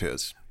theory of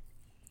his.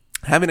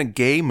 Having a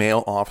gay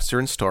male officer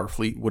in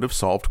Starfleet would have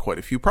solved quite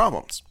a few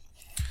problems.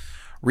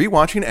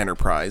 Rewatching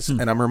Enterprise,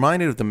 and I'm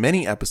reminded of the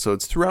many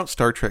episodes throughout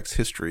Star Trek's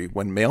history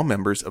when male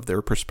members of their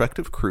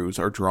respective crews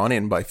are drawn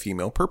in by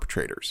female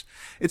perpetrators.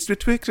 It's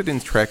depicted in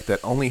Trek that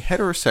only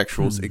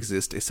heterosexuals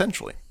exist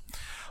essentially.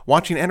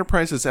 Watching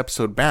Enterprise's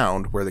episode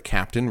Bound, where the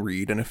captain,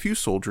 Reed, and a few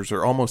soldiers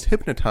are almost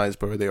hypnotized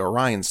by the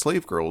Orion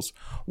slave girls,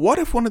 what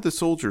if one of the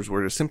soldiers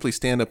were to simply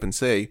stand up and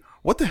say,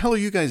 "What the hell are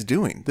you guys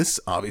doing? This is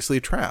obviously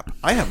a trap.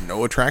 I have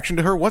no attraction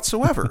to her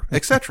whatsoever,"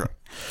 etc.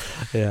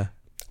 Yeah.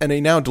 And a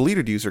now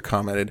deleted user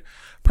commented,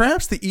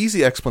 "Perhaps the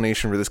easy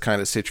explanation for this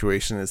kind of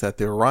situation is that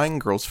the Orion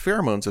girls'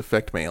 pheromones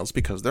affect males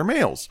because they're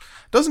males.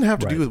 Doesn't have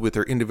to do with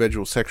their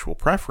individual sexual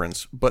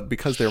preference, but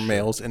because they're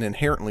males and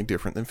inherently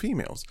different than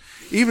females.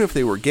 Even if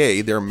they were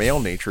gay, their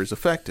male nature is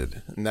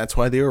affected, and that's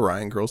why the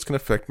Orion girls can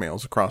affect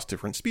males across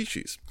different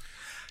species.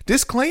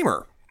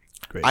 Disclaimer.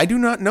 Great. I do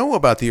not know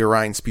about the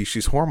Orion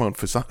species hormone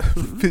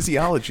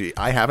physiology.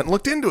 I haven't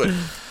looked into it.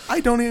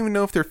 I don't even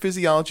know if their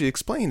physiology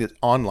explained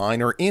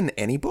online or in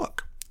any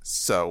book.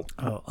 So,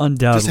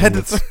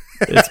 undoubtedly,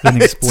 it's been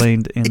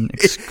explained in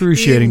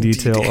excruciating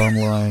detail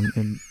online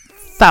in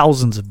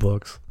thousands of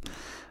books.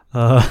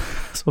 So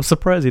I'm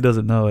surprised he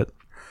doesn't know it.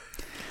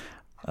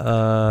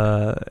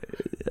 God,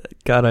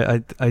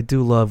 I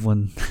do love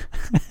when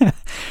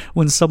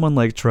when someone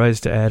like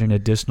tries to add an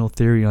additional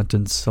theory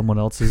onto someone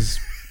else's.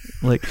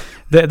 Like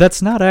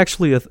that's not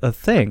actually a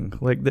thing.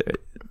 Like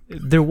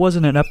there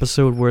wasn't an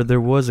episode where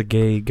there was a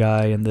gay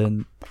guy and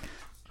then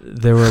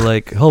they were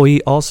like, "Oh,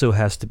 he also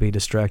has to be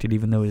distracted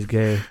even though he's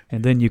gay."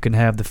 And then you can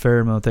have the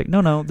pheromone thing.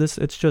 No,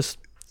 it's just.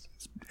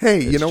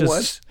 Hey, you know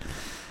what?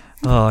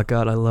 Oh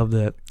God, I love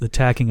that. The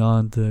tacking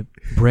on, the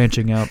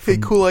branching out. Hey,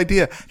 cool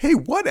idea. Hey,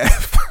 what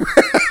if?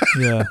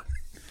 Yeah.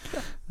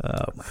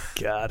 Oh my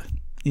God.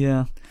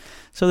 Yeah.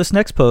 So this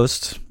next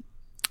post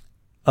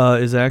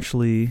is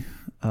actually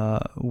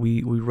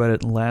we read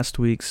it in last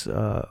week's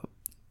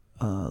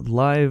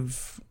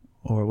live,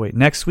 or wait,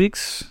 next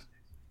week's.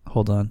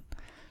 Hold on.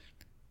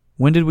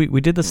 When did we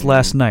did this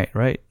last night,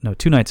 right? No,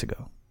 2 nights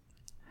ago.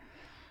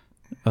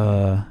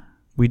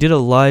 We did a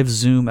live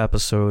Zoom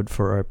episode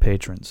for our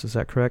patrons. Is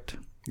that correct?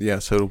 Yeah,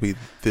 so it'll be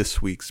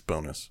this week's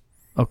bonus.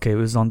 Okay, it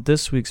was on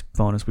this week's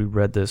bonus. We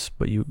read this,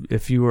 but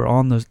if you were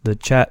on the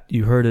chat,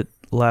 you heard it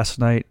last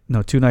night.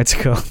 No, 2 nights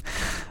ago.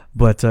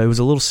 But it was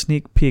a little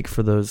sneak peek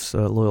for those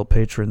loyal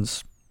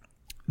patrons.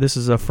 This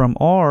is from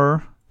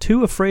R.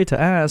 Too afraid to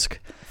ask.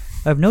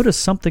 I've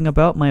noticed something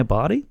about my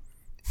body.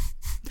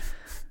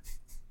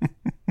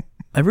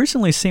 I've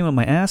recently seen what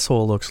my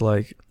asshole looks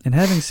like, and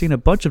having seen a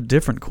bunch of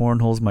different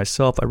cornholes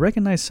myself, I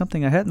recognize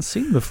something I hadn't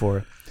seen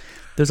before.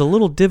 There's a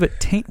little divot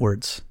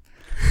taintwards.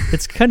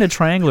 It's kind of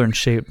triangular in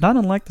shape, not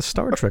unlike the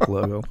Star Trek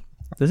logo.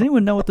 Does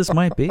anyone know what this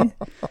might be?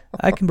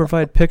 I can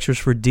provide pictures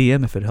for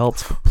DM if it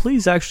helps, but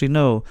please actually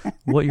know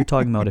what you're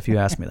talking about if you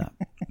ask me that.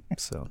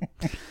 So,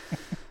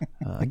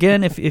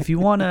 again, if you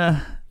want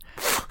to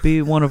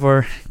be one of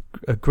our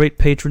great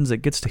patrons that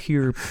gets to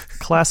hear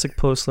classic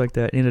posts like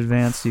that in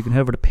advance, you can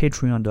head over to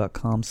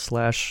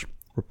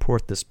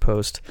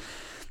patreon.com/reportthispost.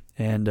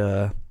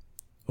 And,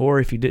 or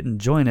if you didn't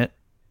join it,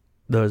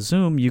 the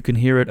Zoom, you can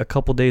hear it a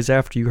couple days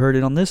after you heard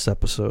it on this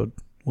episode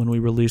when we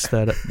release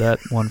that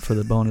one for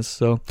the bonus.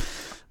 So,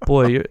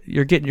 boy,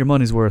 you're getting your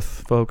money's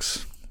worth,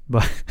 folks.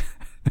 But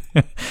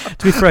to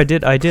be fair, I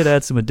did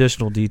add some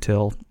additional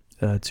detail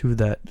to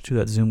that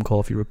Zoom call,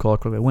 if you recall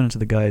correctly. I went into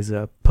the guy's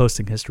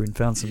posting history and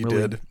found some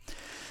really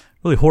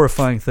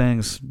horrifying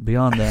things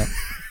beyond that.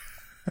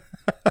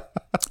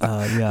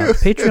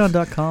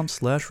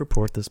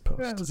 Patreon.com/reportthispost.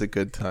 That was a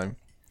good time.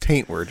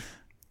 Taintward.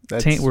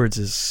 Taintwords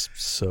is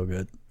so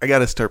good. I got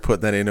to start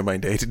putting that into my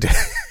day-to-day.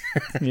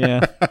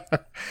 Yeah.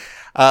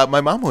 My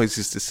mom always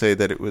used to say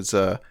that it was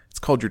it's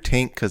called your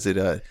taint because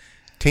it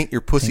taint your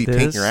pussy,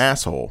 taint your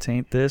asshole.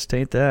 Taint this,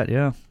 taint that,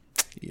 yeah.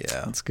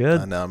 Yeah. That's good.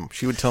 And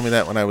she would tell me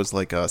that when I was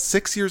like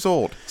 6 years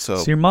old.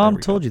 So your mom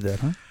told you that,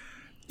 huh?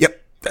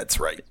 Yep, that's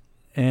right.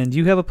 And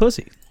you have a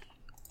pussy.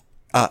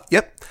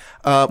 Yep.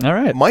 All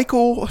right.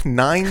 Michael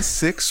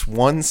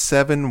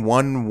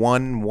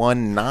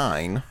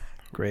 96171119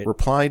 Great.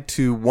 replied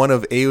to one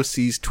of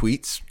AOC's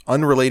tweets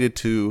unrelated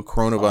to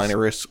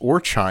coronavirus or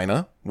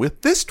China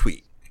with this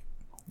tweet.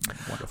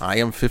 Wonderful. I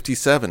am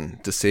 57,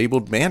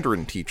 disabled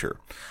Mandarin teacher.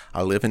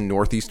 I live in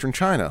northeastern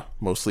China,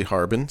 mostly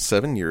Harbin,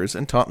 7 years,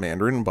 and taught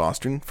Mandarin in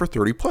Boston for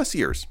 30 plus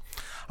years.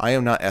 I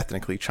am not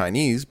ethnically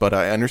Chinese, but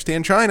I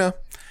understand China.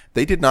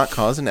 They did not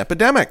cause an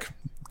epidemic.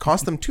 It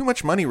cost them too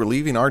much money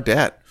relieving our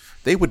debt.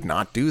 They would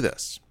not do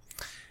this.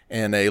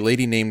 And a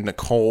lady named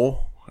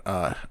Nicole,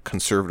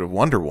 conservative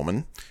Wonder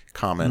Woman,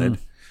 commented,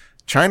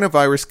 China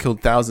virus killed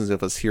thousands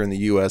of us here in the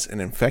U.S.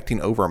 and infecting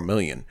over 1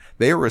 million.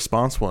 They are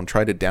responsible and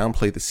try to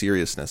downplay the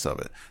seriousness of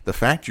it. The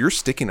fact you're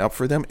sticking up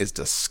for them is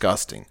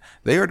disgusting.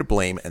 They are to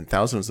blame, and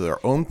thousands of their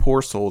own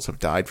poor souls have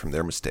died from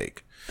their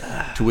mistake.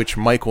 To which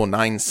Michael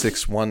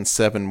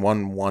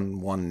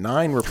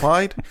 96171119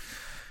 replied,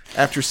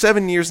 after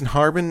 7 years in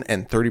Harbin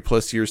and 30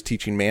 plus years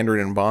teaching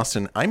Mandarin in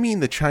Boston, I mean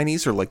the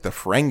Chinese are like the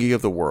Ferengi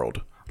of the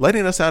world.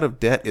 Letting us out of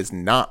debt is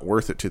not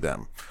worth it to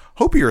them.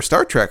 Hope you're a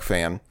Star Trek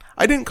fan.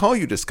 I didn't call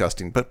you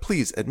disgusting, but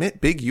please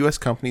admit big U.S.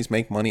 companies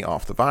make money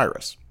off the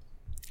virus.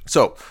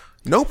 So,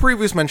 no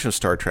previous mention of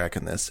Star Trek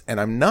in this,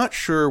 and I'm not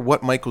sure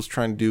what Michael's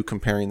trying to do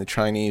comparing the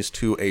Chinese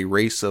to a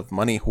race of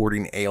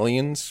money-hoarding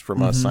aliens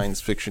from a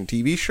science fiction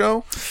TV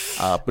show.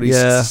 But he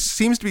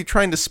seems to be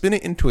trying to spin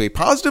it into a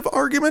positive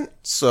argument,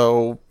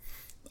 so...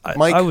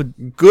 Mike,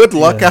 good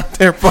luck out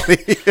there,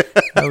 buddy.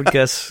 I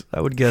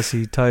would guess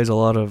he ties a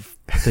lot of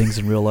things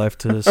in real life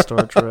to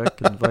Star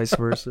Trek and vice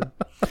versa.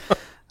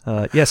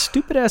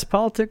 Stupid ass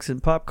politics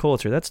and pop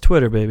culture. That's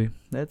Twitter, baby.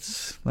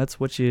 That's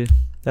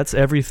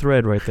every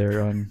thread right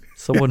there on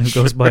someone who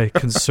goes by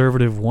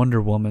conservative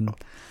Wonder Woman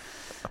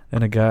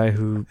and a guy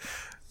who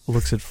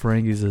looks at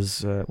Ferengis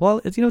as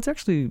it's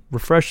actually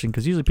refreshing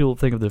because usually people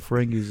think of the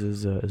Ferengis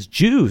as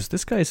Jews.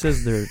 This guy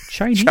says they're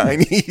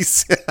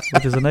Chinese,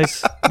 which is a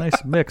nice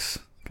mix.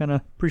 Kind of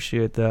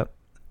appreciate that.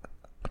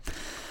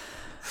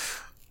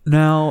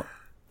 Now,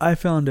 I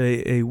found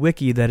a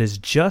wiki that is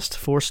just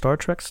for Star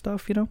Trek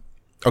stuff.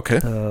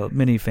 Okay.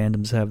 Many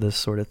fandoms have this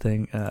sort of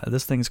thing.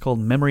 This thing is called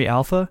Memory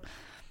Alpha,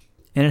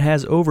 and it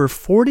has over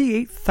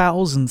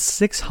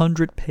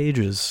 48,600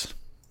 pages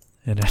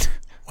in it.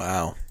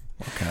 Wow.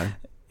 Okay.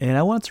 And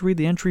I wanted to read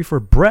the entry for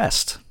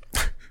breast.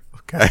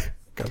 Okay.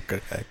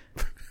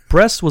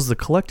 Breast was the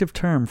collective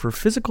term for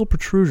physical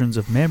protrusions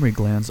of mammary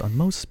glands on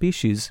most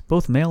species,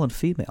 both male and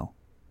female.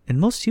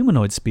 In most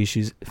humanoid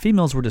species,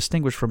 females were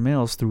distinguished from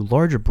males through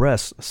larger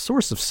breasts, a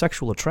source of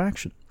sexual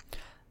attraction.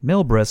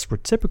 Male breasts were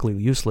typically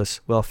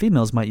useless, while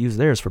females might use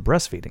theirs for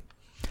breastfeeding.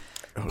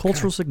 Okay.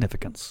 Cultural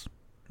significance.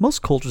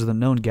 Most cultures in the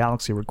known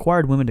galaxy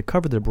required women to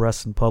cover their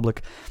breasts in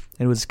public,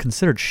 and it was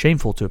considered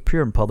shameful to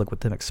appear in public with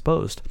them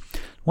exposed.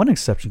 One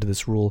exception to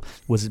this rule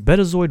was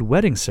Betazoid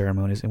wedding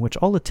ceremonies in which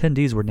all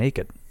attendees were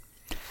naked.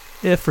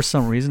 If, for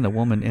some reason, a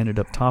woman ended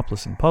up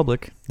topless in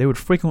public, they would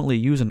frequently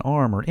use an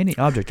arm or any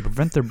object to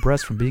prevent their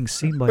breasts from being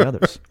seen by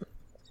others.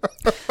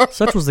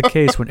 Such was the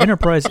case when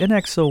Enterprise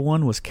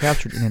NX-01 was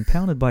captured and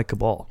impounded by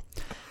Cabal.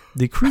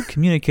 The crew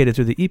communicated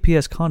through the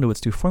EPS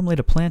conduits to formulate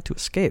a plan to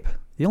escape.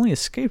 The only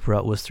escape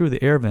route was through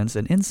the air vents,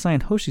 and Ensign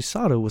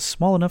Hoshisato was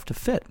small enough to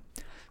fit.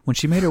 When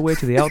she made her way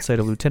to the outside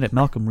of Lieutenant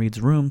Malcolm Reed's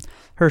room,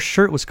 her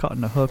shirt was caught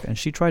in a hook and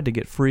she tried to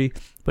get free,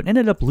 but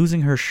ended up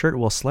losing her shirt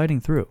while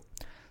sliding through.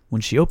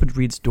 When she opened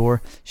Reed's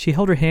door, she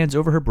held her hands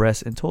over her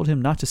breasts and told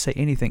him not to say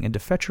anything and to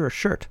fetch her a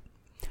shirt.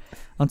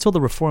 Until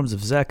the reforms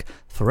of Zek,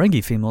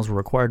 Ferengi females were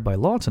required by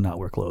law to not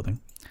wear clothing.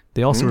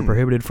 They also were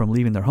prohibited from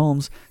leaving their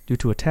homes due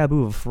to a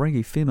taboo of a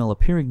Ferengi female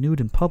appearing nude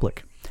in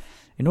public.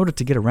 In order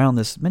to get around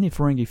this, many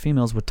Ferengi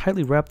females would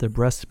tightly wrap their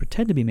breasts to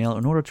pretend to be male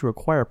in order to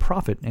acquire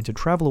profit and to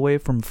travel away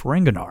from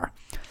Ferenginar.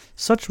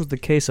 Such was the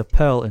case of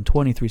Pel in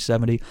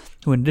 2370,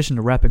 who in addition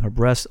to wrapping her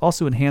breasts,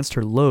 also enhanced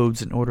her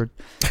lobes in order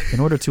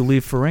to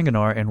leave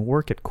Ferenginar and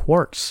work at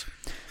Quark's.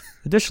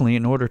 Additionally,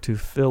 in order to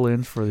fill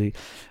in for the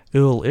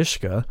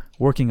Il-Ishka,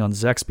 working on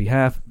Zek's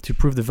behalf, to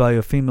prove the value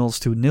of females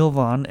to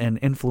Nilvan, an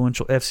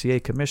influential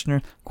FCA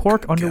commissioner,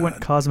 Quark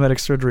underwent cosmetic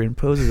surgery and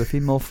posed as a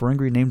female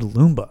Ferengi named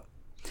Lumba.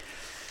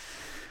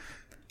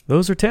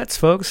 Those are tits,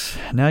 folks.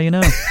 Now you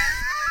know.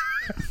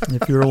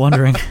 If you were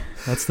wondering,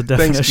 that's the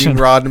definition. Thanks, Gene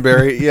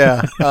Roddenberry.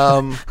 Yeah.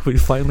 We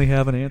finally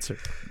have an answer.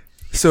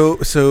 So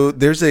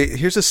here's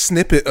a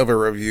snippet of a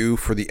review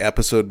for the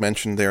episode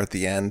mentioned there at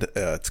the end.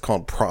 It's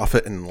called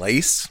Profit and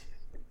Lace.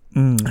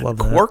 Love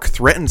that. Quark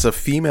threatens a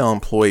female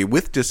employee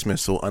with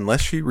dismissal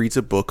unless she reads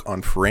a book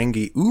on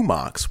Ferengi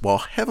Umox, while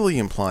heavily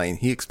implying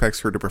he expects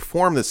her to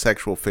perform the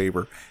sexual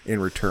favor in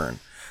return.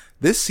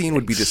 This scene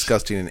would be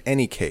disgusting in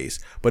any case,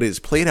 but it is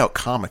played out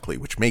comically,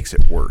 which makes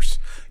it worse.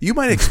 You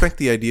might expect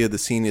the idea of the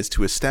scene is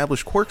to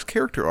establish Quark's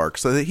character arc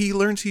so that he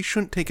learns he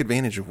shouldn't take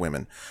advantage of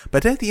women.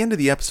 But at the end of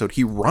the episode,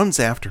 he runs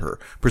after her,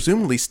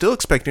 presumably still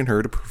expecting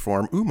her to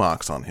perform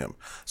Umox on him.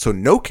 So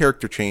no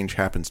character change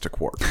happens to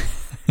Quark.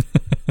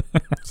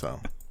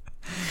 So,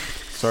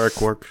 sorry,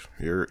 Quark,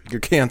 you're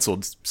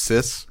canceled,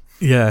 sis.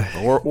 Yeah.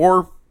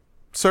 Or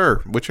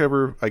sir,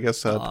 whichever, I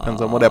guess,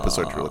 depends on what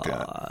episode you're looking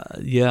at.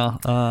 Yeah,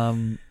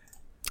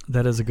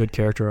 that is a good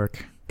character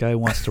arc. Guy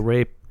wants to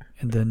rape,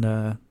 and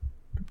then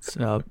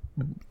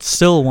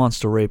still wants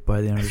to rape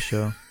by the end of the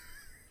show.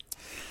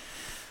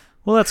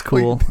 Well, that's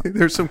cool.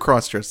 There's some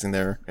cross-dressing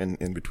there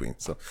in between,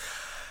 so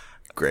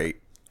great.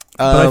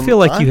 But I feel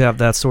like you have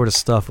that sort of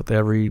stuff with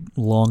every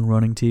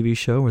long-running TV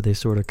show where they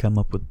sort of come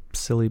up with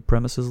silly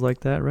premises like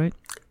that, right?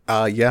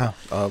 Yeah,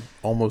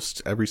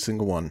 almost every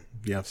single one.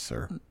 Yes,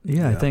 sir.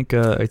 Yeah, I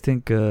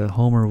think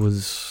Homer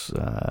was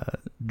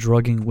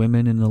drugging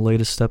women in the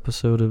latest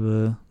episode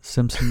of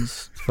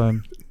Simpsons.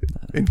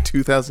 In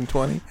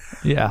 2020.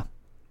 Yeah.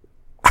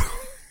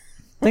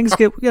 Things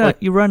get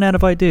you run out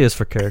of ideas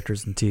for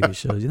characters in TV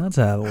shows. That's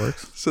how it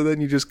works. So then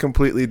you just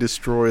completely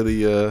destroy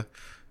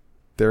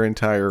their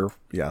entire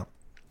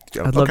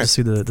I'd love to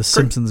see the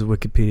Simpsons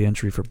Wikipedia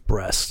entry for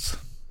breasts.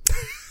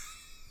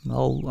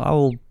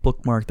 I'll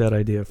bookmark that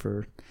idea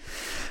for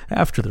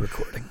after the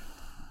recording.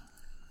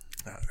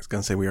 I was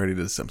going to say we already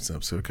did a Simpsons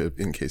episode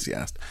in case you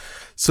asked.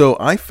 So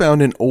I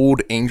found an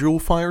old Angel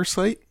Fire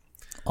site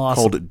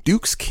called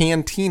Duke's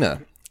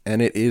Cantina,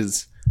 and it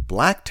is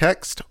black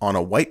text on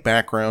a white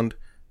background,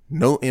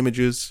 no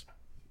images,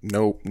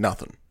 no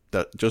nothing.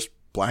 Just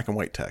black and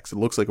white text. It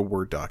looks like a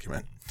Word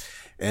document.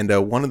 And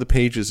one of the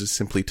pages is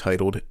simply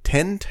titled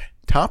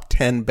Top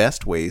 10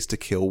 Best Ways to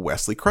Kill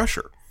Wesley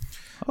Crusher.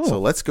 Oh. So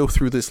let's go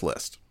through this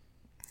list.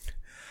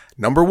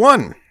 Number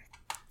 1.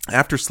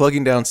 After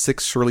slugging down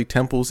 6 Shirley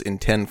Temples in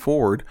 10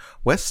 forward,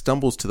 Wes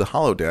stumbles to the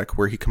holodeck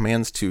where he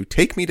commands to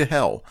take me to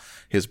hell.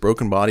 His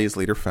broken body is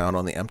later found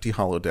on the empty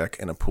holodeck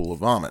in a pool of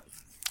vomit.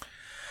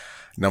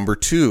 Number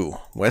 2.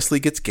 Wesley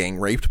gets gang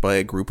raped by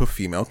a group of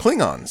female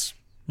Klingons.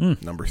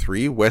 Number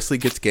 3. Wesley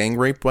gets gang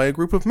raped by a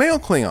group of male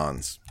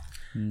Klingons.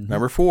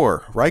 Number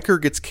 4. Riker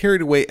gets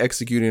carried away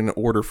executing an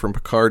order from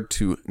Picard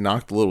to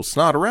knock the little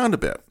snot around a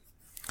bit.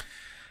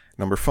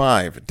 Number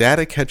 5.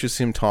 Data catches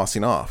him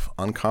tossing off.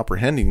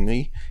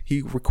 Uncomprehendingly,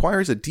 he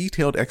requires a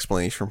detailed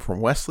explanation from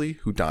Wesley,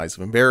 who dies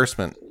of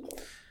embarrassment.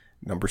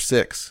 Number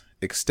 6.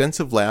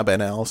 Extensive lab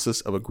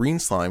analysis of a green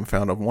slime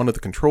found on one of the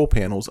control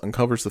panels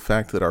uncovers the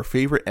fact that our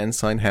favorite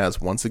ensign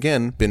has, once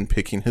again, been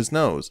picking his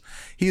nose.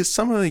 He is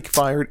summarily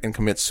fired and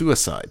commits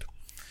suicide.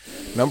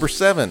 Number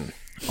 7.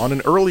 On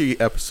an early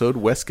episode,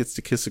 Wes gets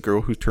to kiss a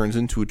girl who turns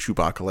into a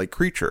Chewbacca-like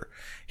creature.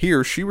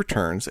 Here, she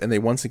returns, and they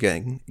once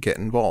again get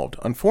involved.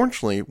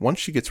 Unfortunately, once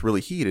she gets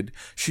really heated,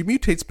 she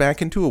mutates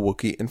back into a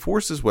Wookiee and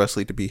forces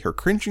Wesley to be her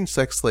cringing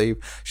sex slave.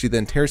 She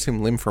then tears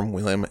him limb from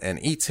limb and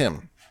eats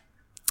him.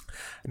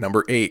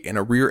 Number 8. In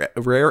a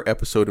rare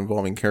episode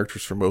involving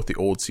characters from both the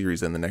old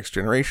series and the next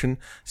generation,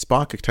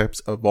 Spock attempts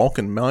a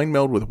Vulcan mind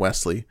meld with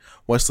Wesley.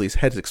 Wesley's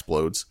head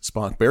explodes.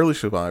 Spock barely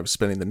survives,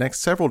 spending the next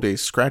several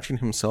days scratching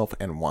himself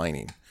and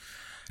whining.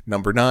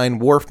 Number 9.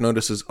 Worf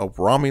notices a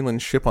Romulan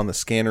ship on the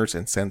scanners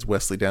and sends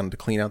Wesley down to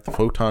clean out the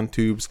photon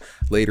tubes.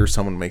 Later,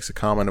 someone makes a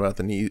comment about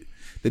the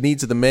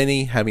needs of the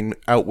many having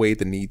outweighed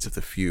the needs of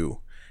the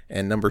few.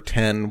 And number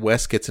 10,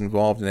 Wes gets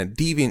involved in a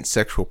deviant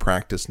sexual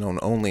practice known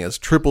only as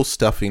triple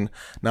stuffing,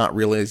 not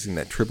realizing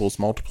that triples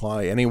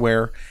multiply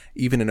anywhere.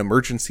 Even an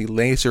emergency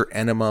laser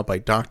enema by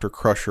Dr.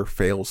 Crusher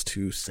fails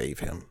to save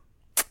him.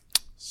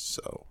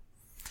 So,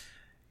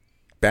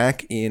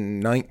 back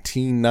in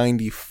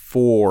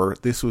 1994,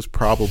 this was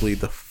probably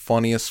the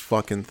funniest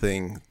fucking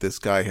thing this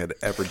guy had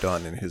ever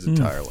done in his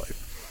entire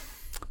life.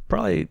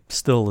 Probably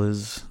still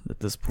is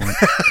at this point.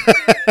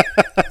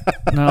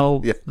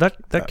 Now,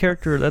 that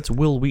character, that's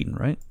Will Wheaton,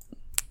 right?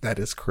 That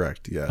is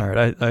correct, yeah. All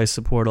right, I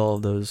support all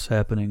of those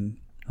happening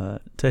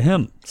to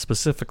him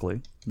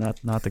specifically,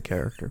 not the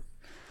character.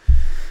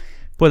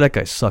 Boy, that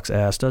guy sucks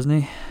ass, doesn't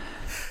he?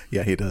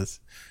 Yeah, he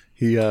does.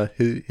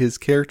 His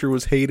character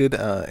was hated,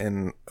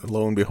 and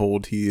lo and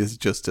behold, he is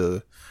just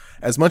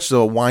as much as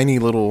a whiny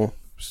little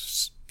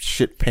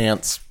shit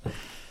pants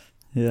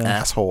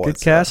asshole.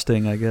 Good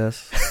casting, I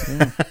guess.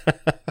 Yeah.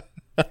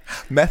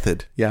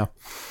 Method, yeah.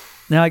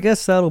 Now, I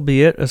guess that'll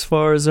be it as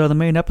far as the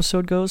main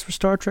episode goes for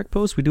Star Trek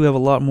Post. We do have a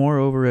lot more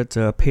over at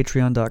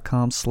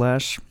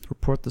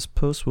patreon.com/report this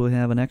post. We'll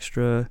have an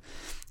extra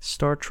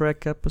Star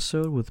Trek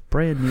episode with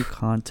brand new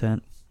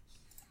content,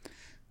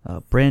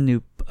 brand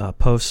new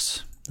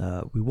posts.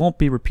 We won't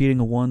be repeating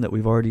a one that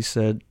we've already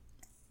said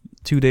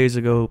 2 days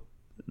ago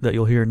that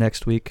you'll hear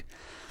next week.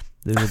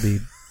 There will be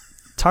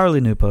entirely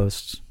new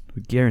posts.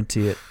 We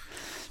guarantee it.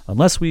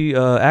 Unless we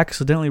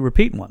accidentally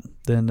repeat one,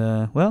 then,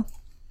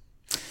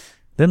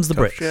 them's the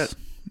breaks. Shit.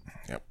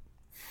 Yep.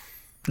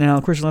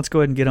 Now, Christian, let's go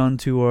ahead and get on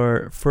to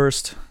our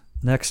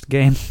next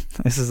game.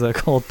 This is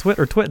called Twit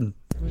or Twitten.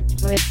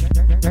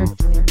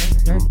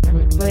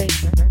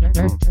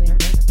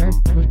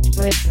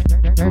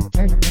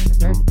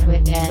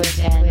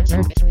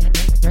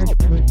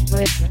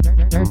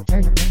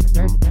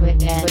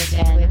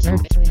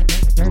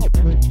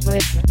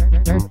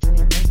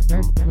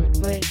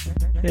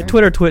 Yeah,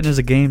 Twitter Twitten is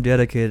a game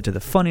dedicated to the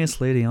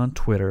funniest lady on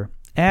Twitter,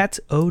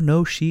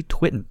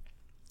 @OhNoSheTwitten.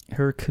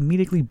 Her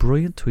comedically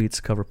brilliant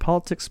tweets cover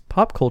politics,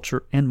 pop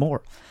culture, and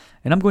more.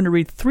 And I'm going to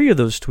read 3 of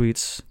those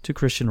tweets to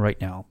Christian right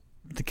now.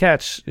 The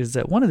catch is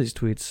that one of these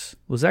tweets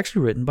was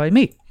actually written by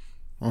me.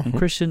 And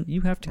Christian,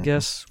 you have to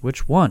guess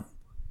which one.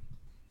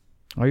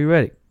 Are you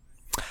ready?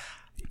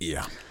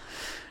 Yeah.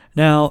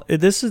 Now,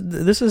 this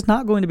is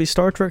not going to be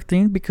Star Trek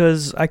themed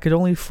because I could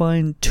only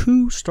find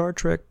 2 Star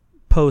Trek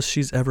posts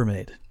she's ever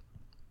made.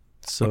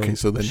 So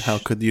then how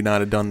could you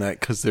not have done that?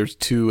 Because there's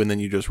 2 and then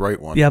you just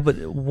write one. Yeah, but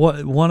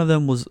one of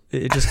them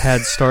it just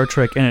had Star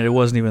Trek in it. It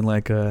wasn't even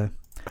like a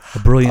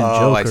brilliant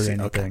joke or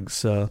anything. Okay.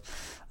 So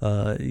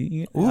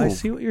I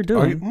see what you're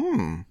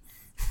doing.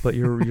 But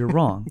you're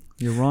wrong.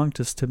 You're wrong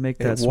to make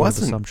that sort of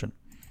assumption.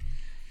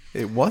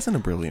 It wasn't a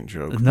brilliant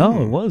joke.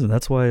 No, it wasn't.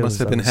 That's why I was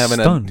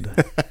stunned.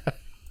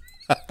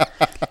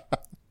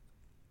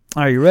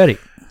 Are you ready?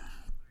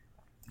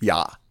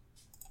 Yeah.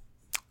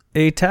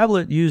 A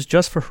tablet used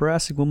just for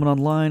harassing women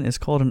online is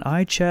called an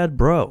iChad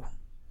Bro.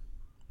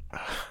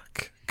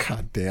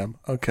 God damn.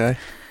 Okay.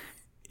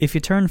 If you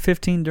turn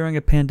 15 during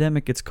a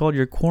pandemic, it's called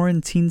your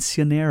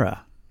Quarantineera.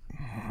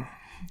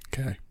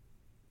 Okay.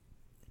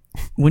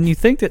 When you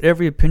think that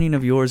every opinion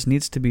of yours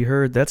needs to be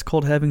heard, that's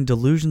called having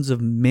delusions of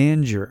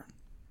grandeur.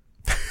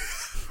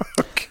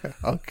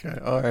 Okay.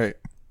 All right.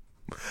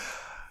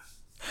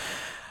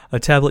 A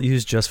tablet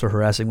used just for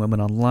harassing women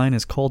online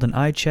is called an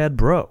iChad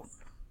Bro.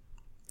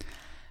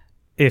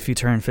 If you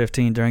turn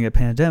 15 during a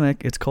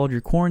pandemic, it's called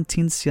your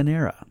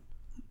Quarantineera.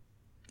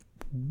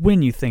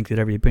 When you think that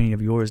every opinion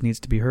of yours needs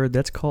to be heard,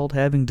 that's called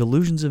having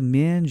delusions of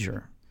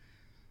grandeur.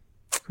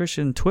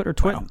 Christian, twit or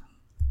twitten?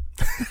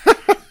 Wow.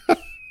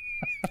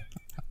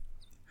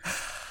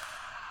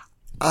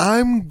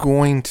 I'm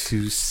going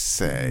to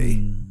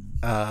say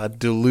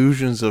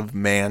delusions of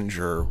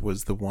grandeur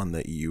was the one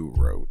that you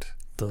wrote.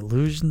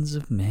 Delusions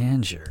of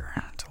grandeur.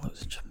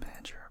 Delusions of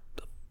grandeur.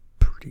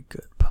 Pretty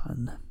good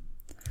pun.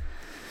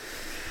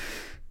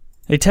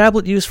 A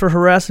tablet used for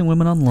harassing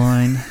women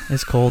online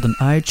is called an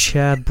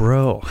iChad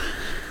Bro.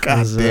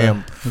 God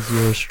damn. Was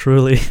yours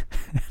truly.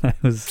 I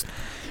was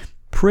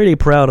pretty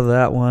proud of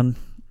that one.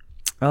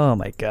 Oh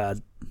my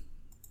God.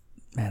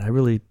 Man,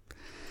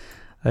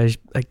 I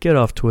get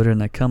off Twitter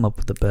and I come up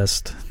with the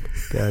best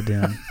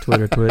goddamn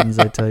Twitter twittens,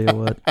 I tell you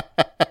what.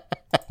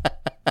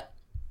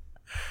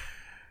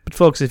 But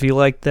folks, if you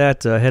like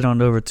that, head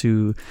on over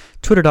to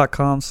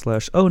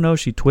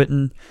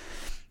twitter.com/ohnoshetwitten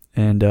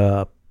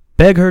and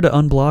beg her to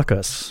unblock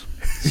us.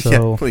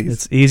 So please.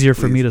 It's easier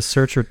for me to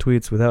search her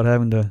tweets without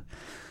having to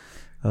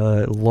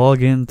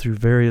log in through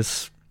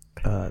various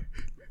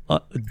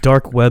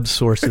dark web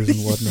sources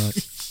and whatnot.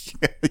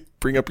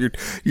 Bring up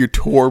your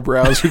Tor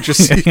browser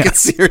just so you can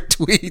see her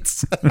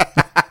tweets.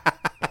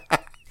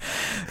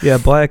 Yeah,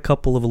 buy a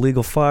couple of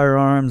illegal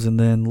firearms and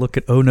then look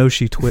at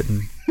OhNoSheTwitten.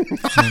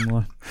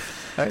 All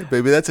right,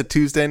 baby, that's a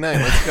Tuesday night.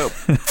 Let's go.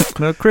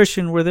 Now,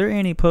 Christian, were there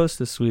any posts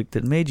this week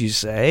that made you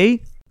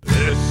say,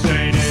 "This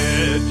ain't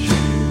it,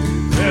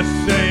 Chief.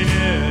 This ain't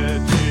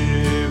it,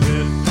 Chief.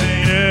 This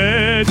ain't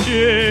it,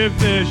 Chief.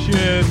 This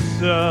shit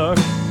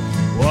sucks.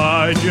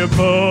 Why'd you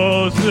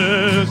post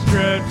this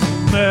dreadful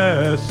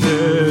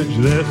message?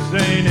 This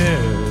ain't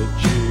it,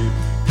 Chief.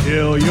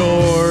 Kill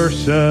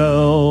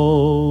yourself."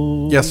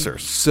 Yes, sir.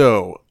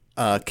 So,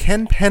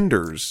 Ken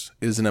Penders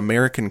is an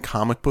American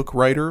comic book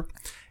writer,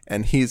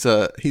 And he's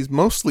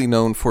mostly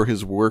known for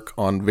his work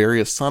on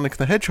various Sonic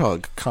the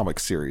Hedgehog comic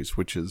series,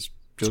 which is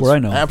just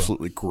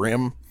absolutely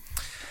grim.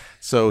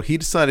 So he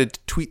decided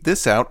to tweet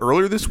this out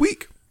earlier this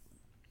week.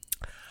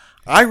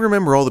 I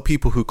remember all the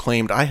people who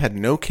claimed I had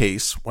no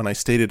case when I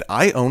stated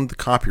I owned the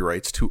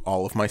copyrights to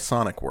all of my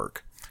Sonic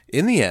work.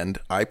 In the end,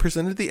 I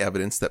presented the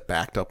evidence that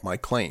backed up my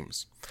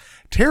claims.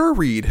 Tara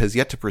Reid has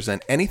yet to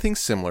present anything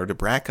similar to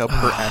back up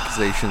her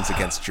accusations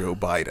against Joe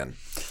Biden.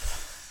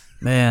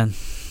 Man.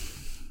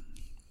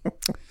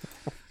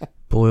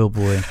 Boy, oh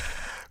boy.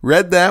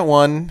 Read that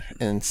one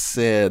and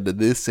said,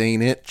 "This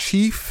ain't it,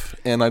 Chief."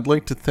 And I'd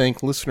like to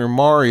thank listener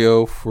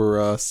Mario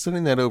for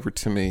sending that over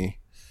to me.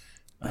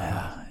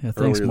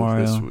 Thanks,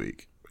 Mario. This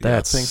week.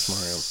 Thanks,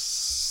 Mario.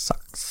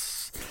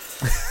 Sucks.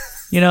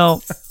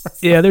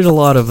 There's a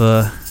lot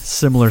of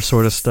similar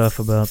sort of stuff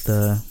about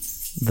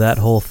that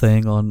whole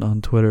thing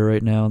on Twitter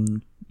right now.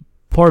 And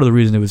part of the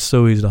reason it was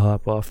so easy to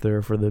hop off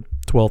there for the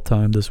 12th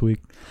time this week.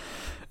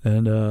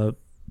 And that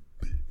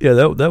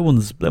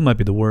might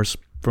be the worst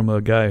from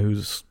a guy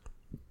who's.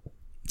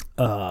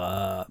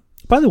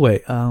 By the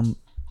way,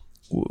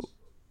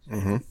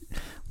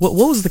 what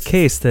was the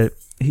case that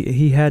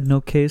he had no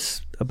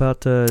case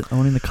about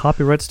owning the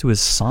copyrights to his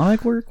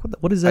Sonic work?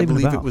 What is that even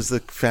about? I believe it was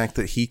the fact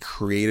that he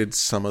created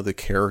some of the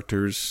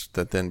characters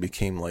that then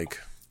became like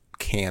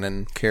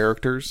canon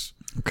characters.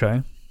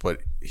 Okay, but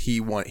he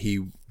wanted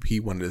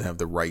to have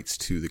the rights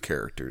to the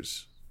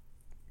characters.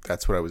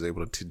 That's what I was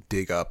able to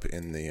dig up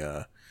in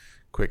the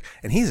quick.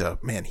 And he's a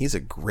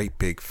great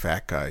big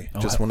fat guy.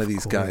 Just one of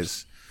these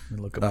guys.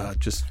 Look him up.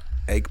 Just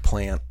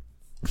eggplant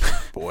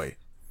boy.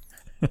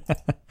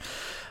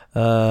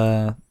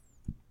 That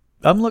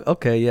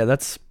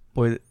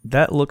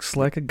looks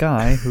like a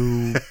guy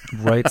who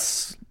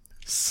writes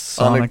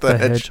Sonic the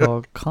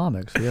Hedgehog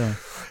comics. Yeah.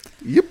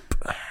 Yep.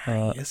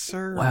 Yes,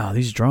 sir. Wow,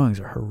 these drawings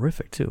are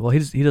horrific too. Well,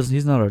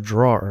 he's not a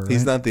drawer. Right?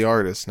 He's not the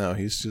artist. No,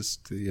 he's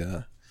just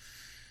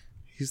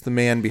he's the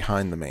man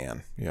behind the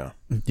man. Yeah.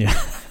 Yeah.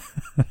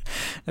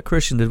 Now,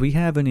 Christian, did we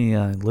have any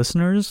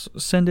listeners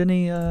send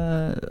any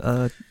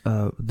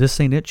This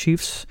Ain't It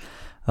Chiefs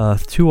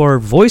to our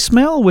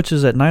voicemail, which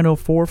is at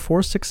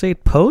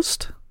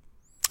 904-468-POST?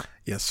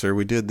 Yes, sir,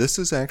 we did. This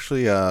is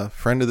actually a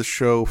friend of the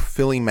show,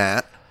 Philly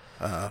Matt,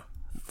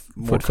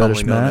 more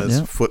commonly known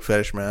as Foot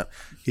Fetish Matt.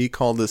 He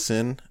called this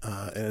in,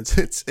 and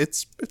it's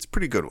a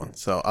pretty good one.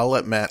 So I'll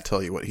let Matt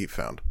tell you what he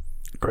found.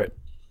 Great.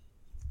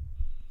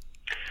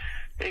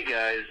 Hey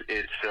guys,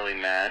 it's Philly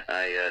Matt.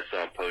 I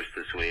saw a post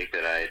this week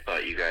that I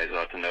thought you guys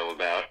ought to know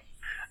about.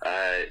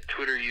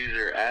 Twitter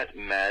user at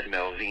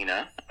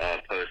MadMelvina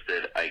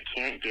posted, "I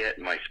can't get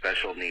my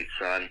special needs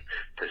son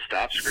to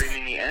stop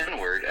screaming the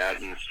N-word out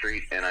in the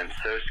street, and I'm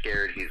so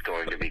scared he's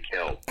going to be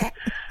killed."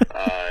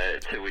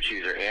 To which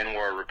user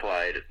Anwar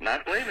replied,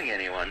 "Not blaming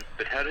anyone,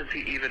 but how does he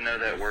even know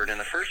that word in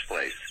the first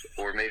place?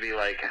 Or maybe,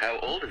 like, how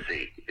old is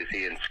he? Is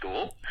he in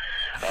school?"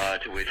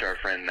 To which our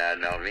friend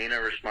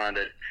MadMelvina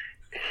responded,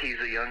 "He's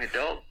a young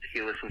adult.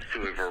 He listens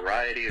to a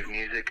variety of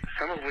music,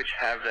 some of which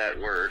have that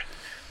word.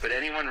 But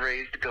anyone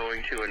raised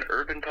going to an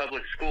urban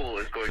public school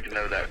is going to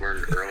know that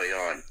word early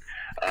on."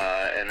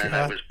 And then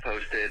that was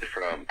posted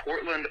from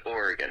Portland,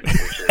 Oregon,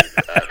 which is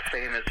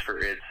famous for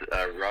its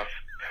rough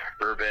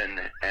urban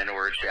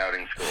N-word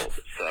shouting schools.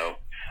 So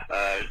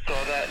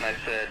saw that and I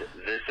said,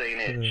 "This ain't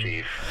it,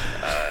 Chief.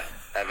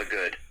 Have a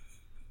good."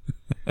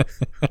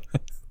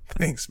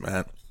 Thanks,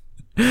 Matt.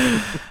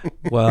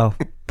 Wow.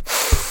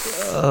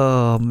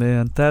 Oh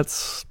man,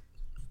 that's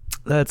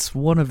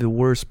one of the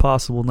worst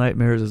possible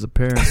nightmares as a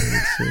parent, I would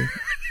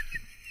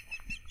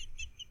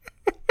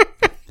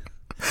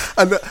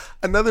say.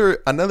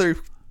 Another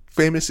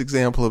famous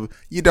example of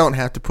you don't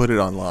have to put it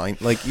online.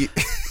 Like,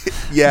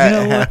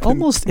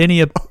 almost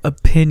any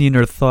opinion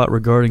or thought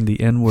regarding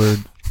the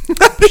N-word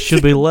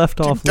should be left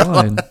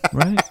offline,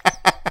 right?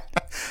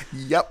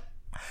 Yep.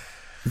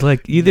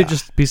 Like, either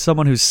just be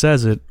someone who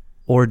says it,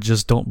 or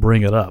just don't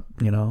bring it up.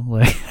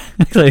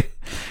 Like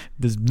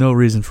there's no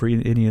reason for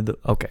any of the.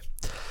 Okay.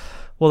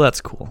 Well,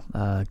 that's cool.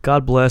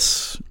 God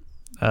bless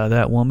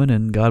that woman,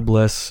 and God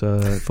bless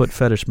Foot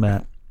Fetish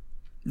Matt.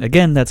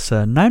 Again, that's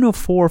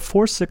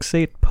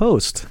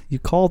 904-468-POST. You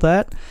call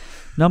that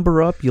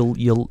number up,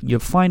 you'll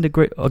find a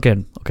great.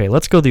 Again, okay,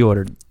 let's go the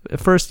order.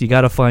 First, you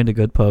got to find a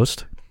good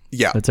post.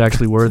 Yeah, that's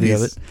actually worthy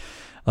of it.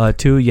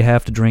 2, you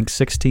have to drink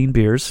 16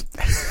 beers.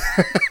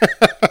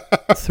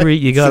 3,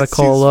 you got to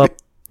call up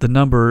the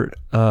number.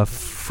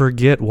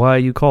 Forget why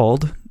you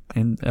called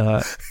and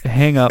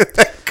hang up.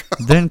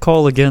 Then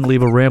call again,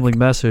 leave a rambling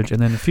message,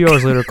 and then a few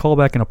hours later call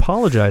back and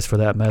apologize for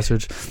that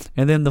message.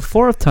 And then the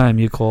 4th time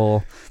you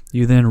call,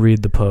 you then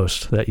read the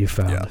post that you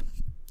found.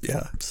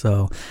 Yeah.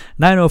 So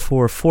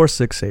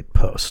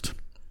 904-468-POST.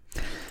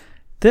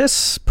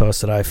 This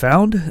post that I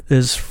found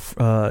is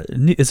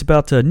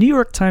about New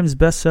York Times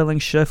bestselling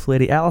chef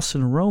lady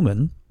Alison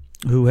Roman,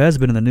 who has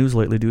been in the news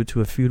lately due to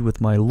a feud with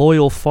my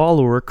loyal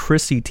follower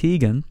Chrissy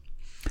Teigen.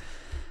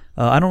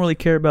 I don't really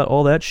care about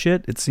all that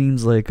shit. It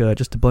seems like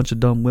just a bunch of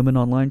dumb women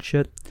online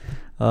shit.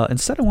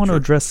 Instead, I want to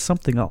address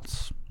something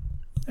else.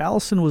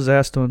 Allison was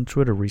asked on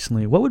Twitter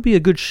recently, what would be a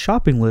good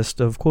shopping list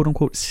of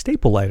quote-unquote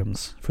staple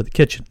items for the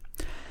kitchen?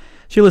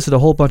 She listed a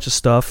whole bunch of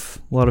stuff.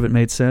 A lot of it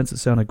made sense. It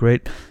sounded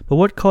great. But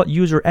what caught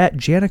user at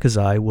Janica's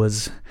eye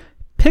was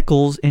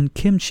pickles and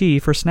kimchi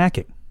for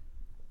snacking.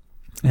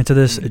 And to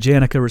this,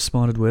 Janica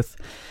responded with,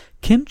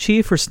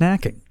 kimchi for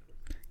snacking.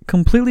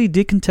 Completely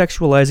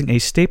decontextualizing a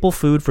staple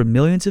food for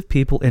millions of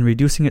people and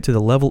reducing it to the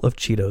level of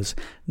Cheetos.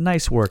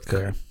 Nice work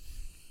there.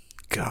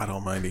 God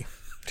almighty.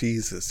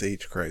 Jesus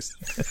H. Christ.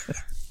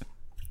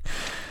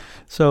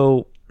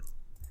 So,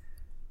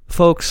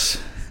 folks,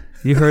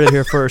 you heard it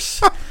here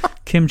first.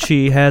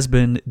 Kimchi has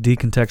been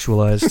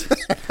decontextualized.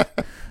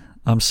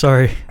 I'm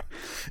sorry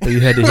that you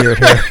had to hear it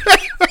here.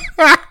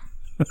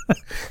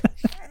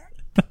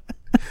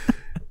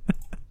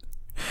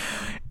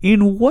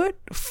 In what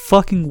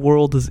fucking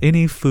world does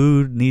any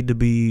food need to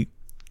be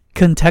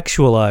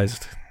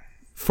contextualized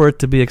for it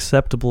to be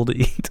acceptable to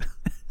eat?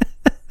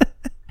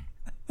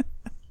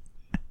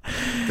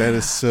 That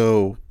is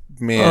so,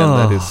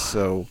 that is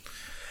so.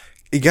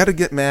 You got to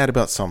get mad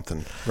about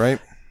something, right?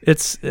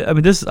 I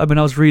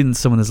was reading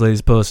some of this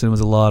lady's post, and it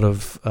was a lot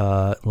of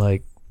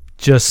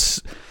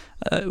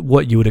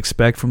what you would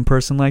expect from a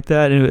person like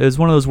that. And it was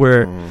one of those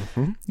where,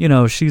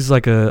 she's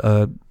like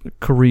a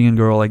Korean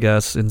girl, I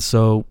guess, and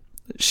so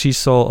she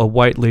saw a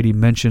white lady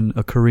mention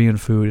a Korean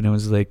food, and it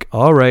was like,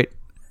 all right,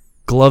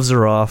 gloves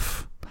are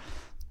off.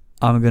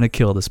 I'm going to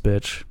kill this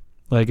bitch.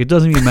 Like, it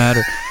doesn't even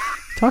matter.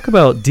 Talk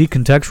about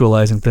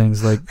decontextualizing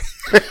things. Like,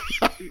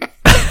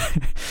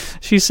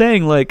 she's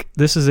saying, like,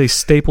 this is a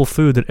staple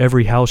food that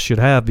every house should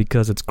have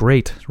because it's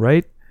great,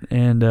 right?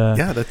 And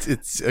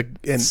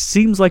it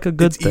seems like a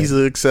good thing.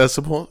 Easily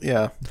accessible.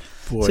 Yeah.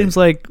 Boy. Seems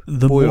like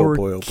the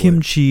more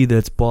kimchi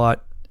that's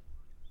bought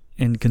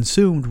and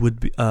consumed would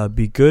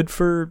be good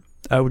for,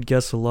 I would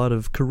guess, a lot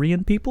of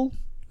Korean people,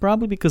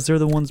 probably because they're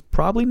the ones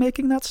probably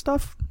making that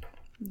stuff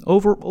for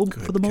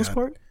the most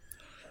part.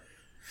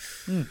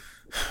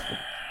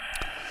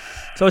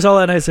 So I saw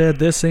that and I said,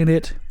 this ain't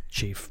it,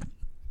 Chief.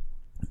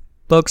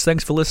 Folks,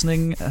 thanks for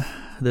listening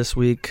this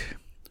week.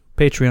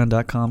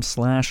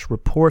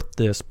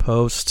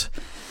 Patreon.com/reportthispost.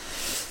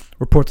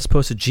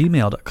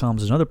 Reportthispost@gmail.com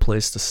is another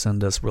place to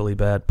send us really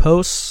bad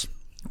posts.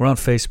 We're on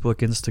Facebook,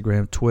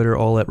 Instagram, Twitter,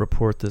 all at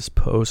Report This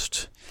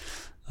Post.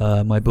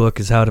 My book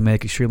is How to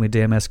Make Extremely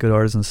Damn-Ass Good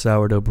Artisan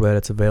Sourdough Bread.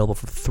 It's available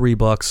for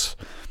 $3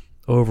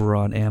 over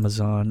on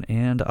Amazon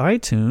and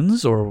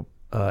iTunes, or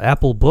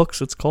Apple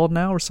Books it's called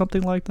now, or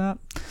something like that.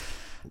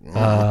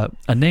 A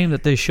name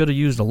that they should have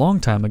used a long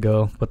time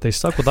ago, but they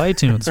stuck with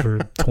iTunes for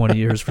 20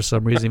 years for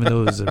some reason, even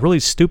though it was a really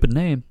stupid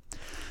name.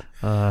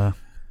 If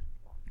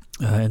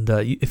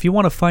you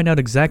want to find out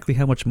exactly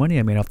how much money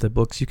I made off the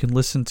books, you can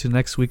listen to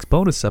next week's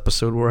bonus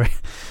episode where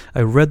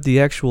I read the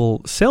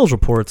actual sales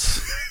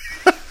reports.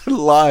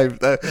 Live.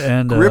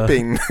 And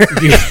gripping.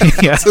 Yeah.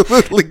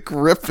 Absolutely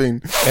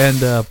gripping.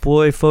 And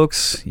boy,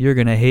 folks, you're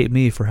going to hate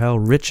me for how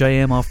rich I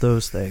am off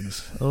those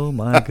things. Oh,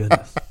 my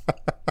goodness.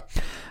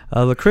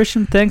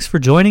 Christian, thanks for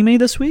joining me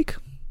this week.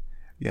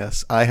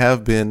 Yes, I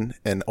have been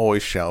and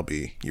always shall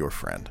be your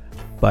friend.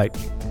 Bye.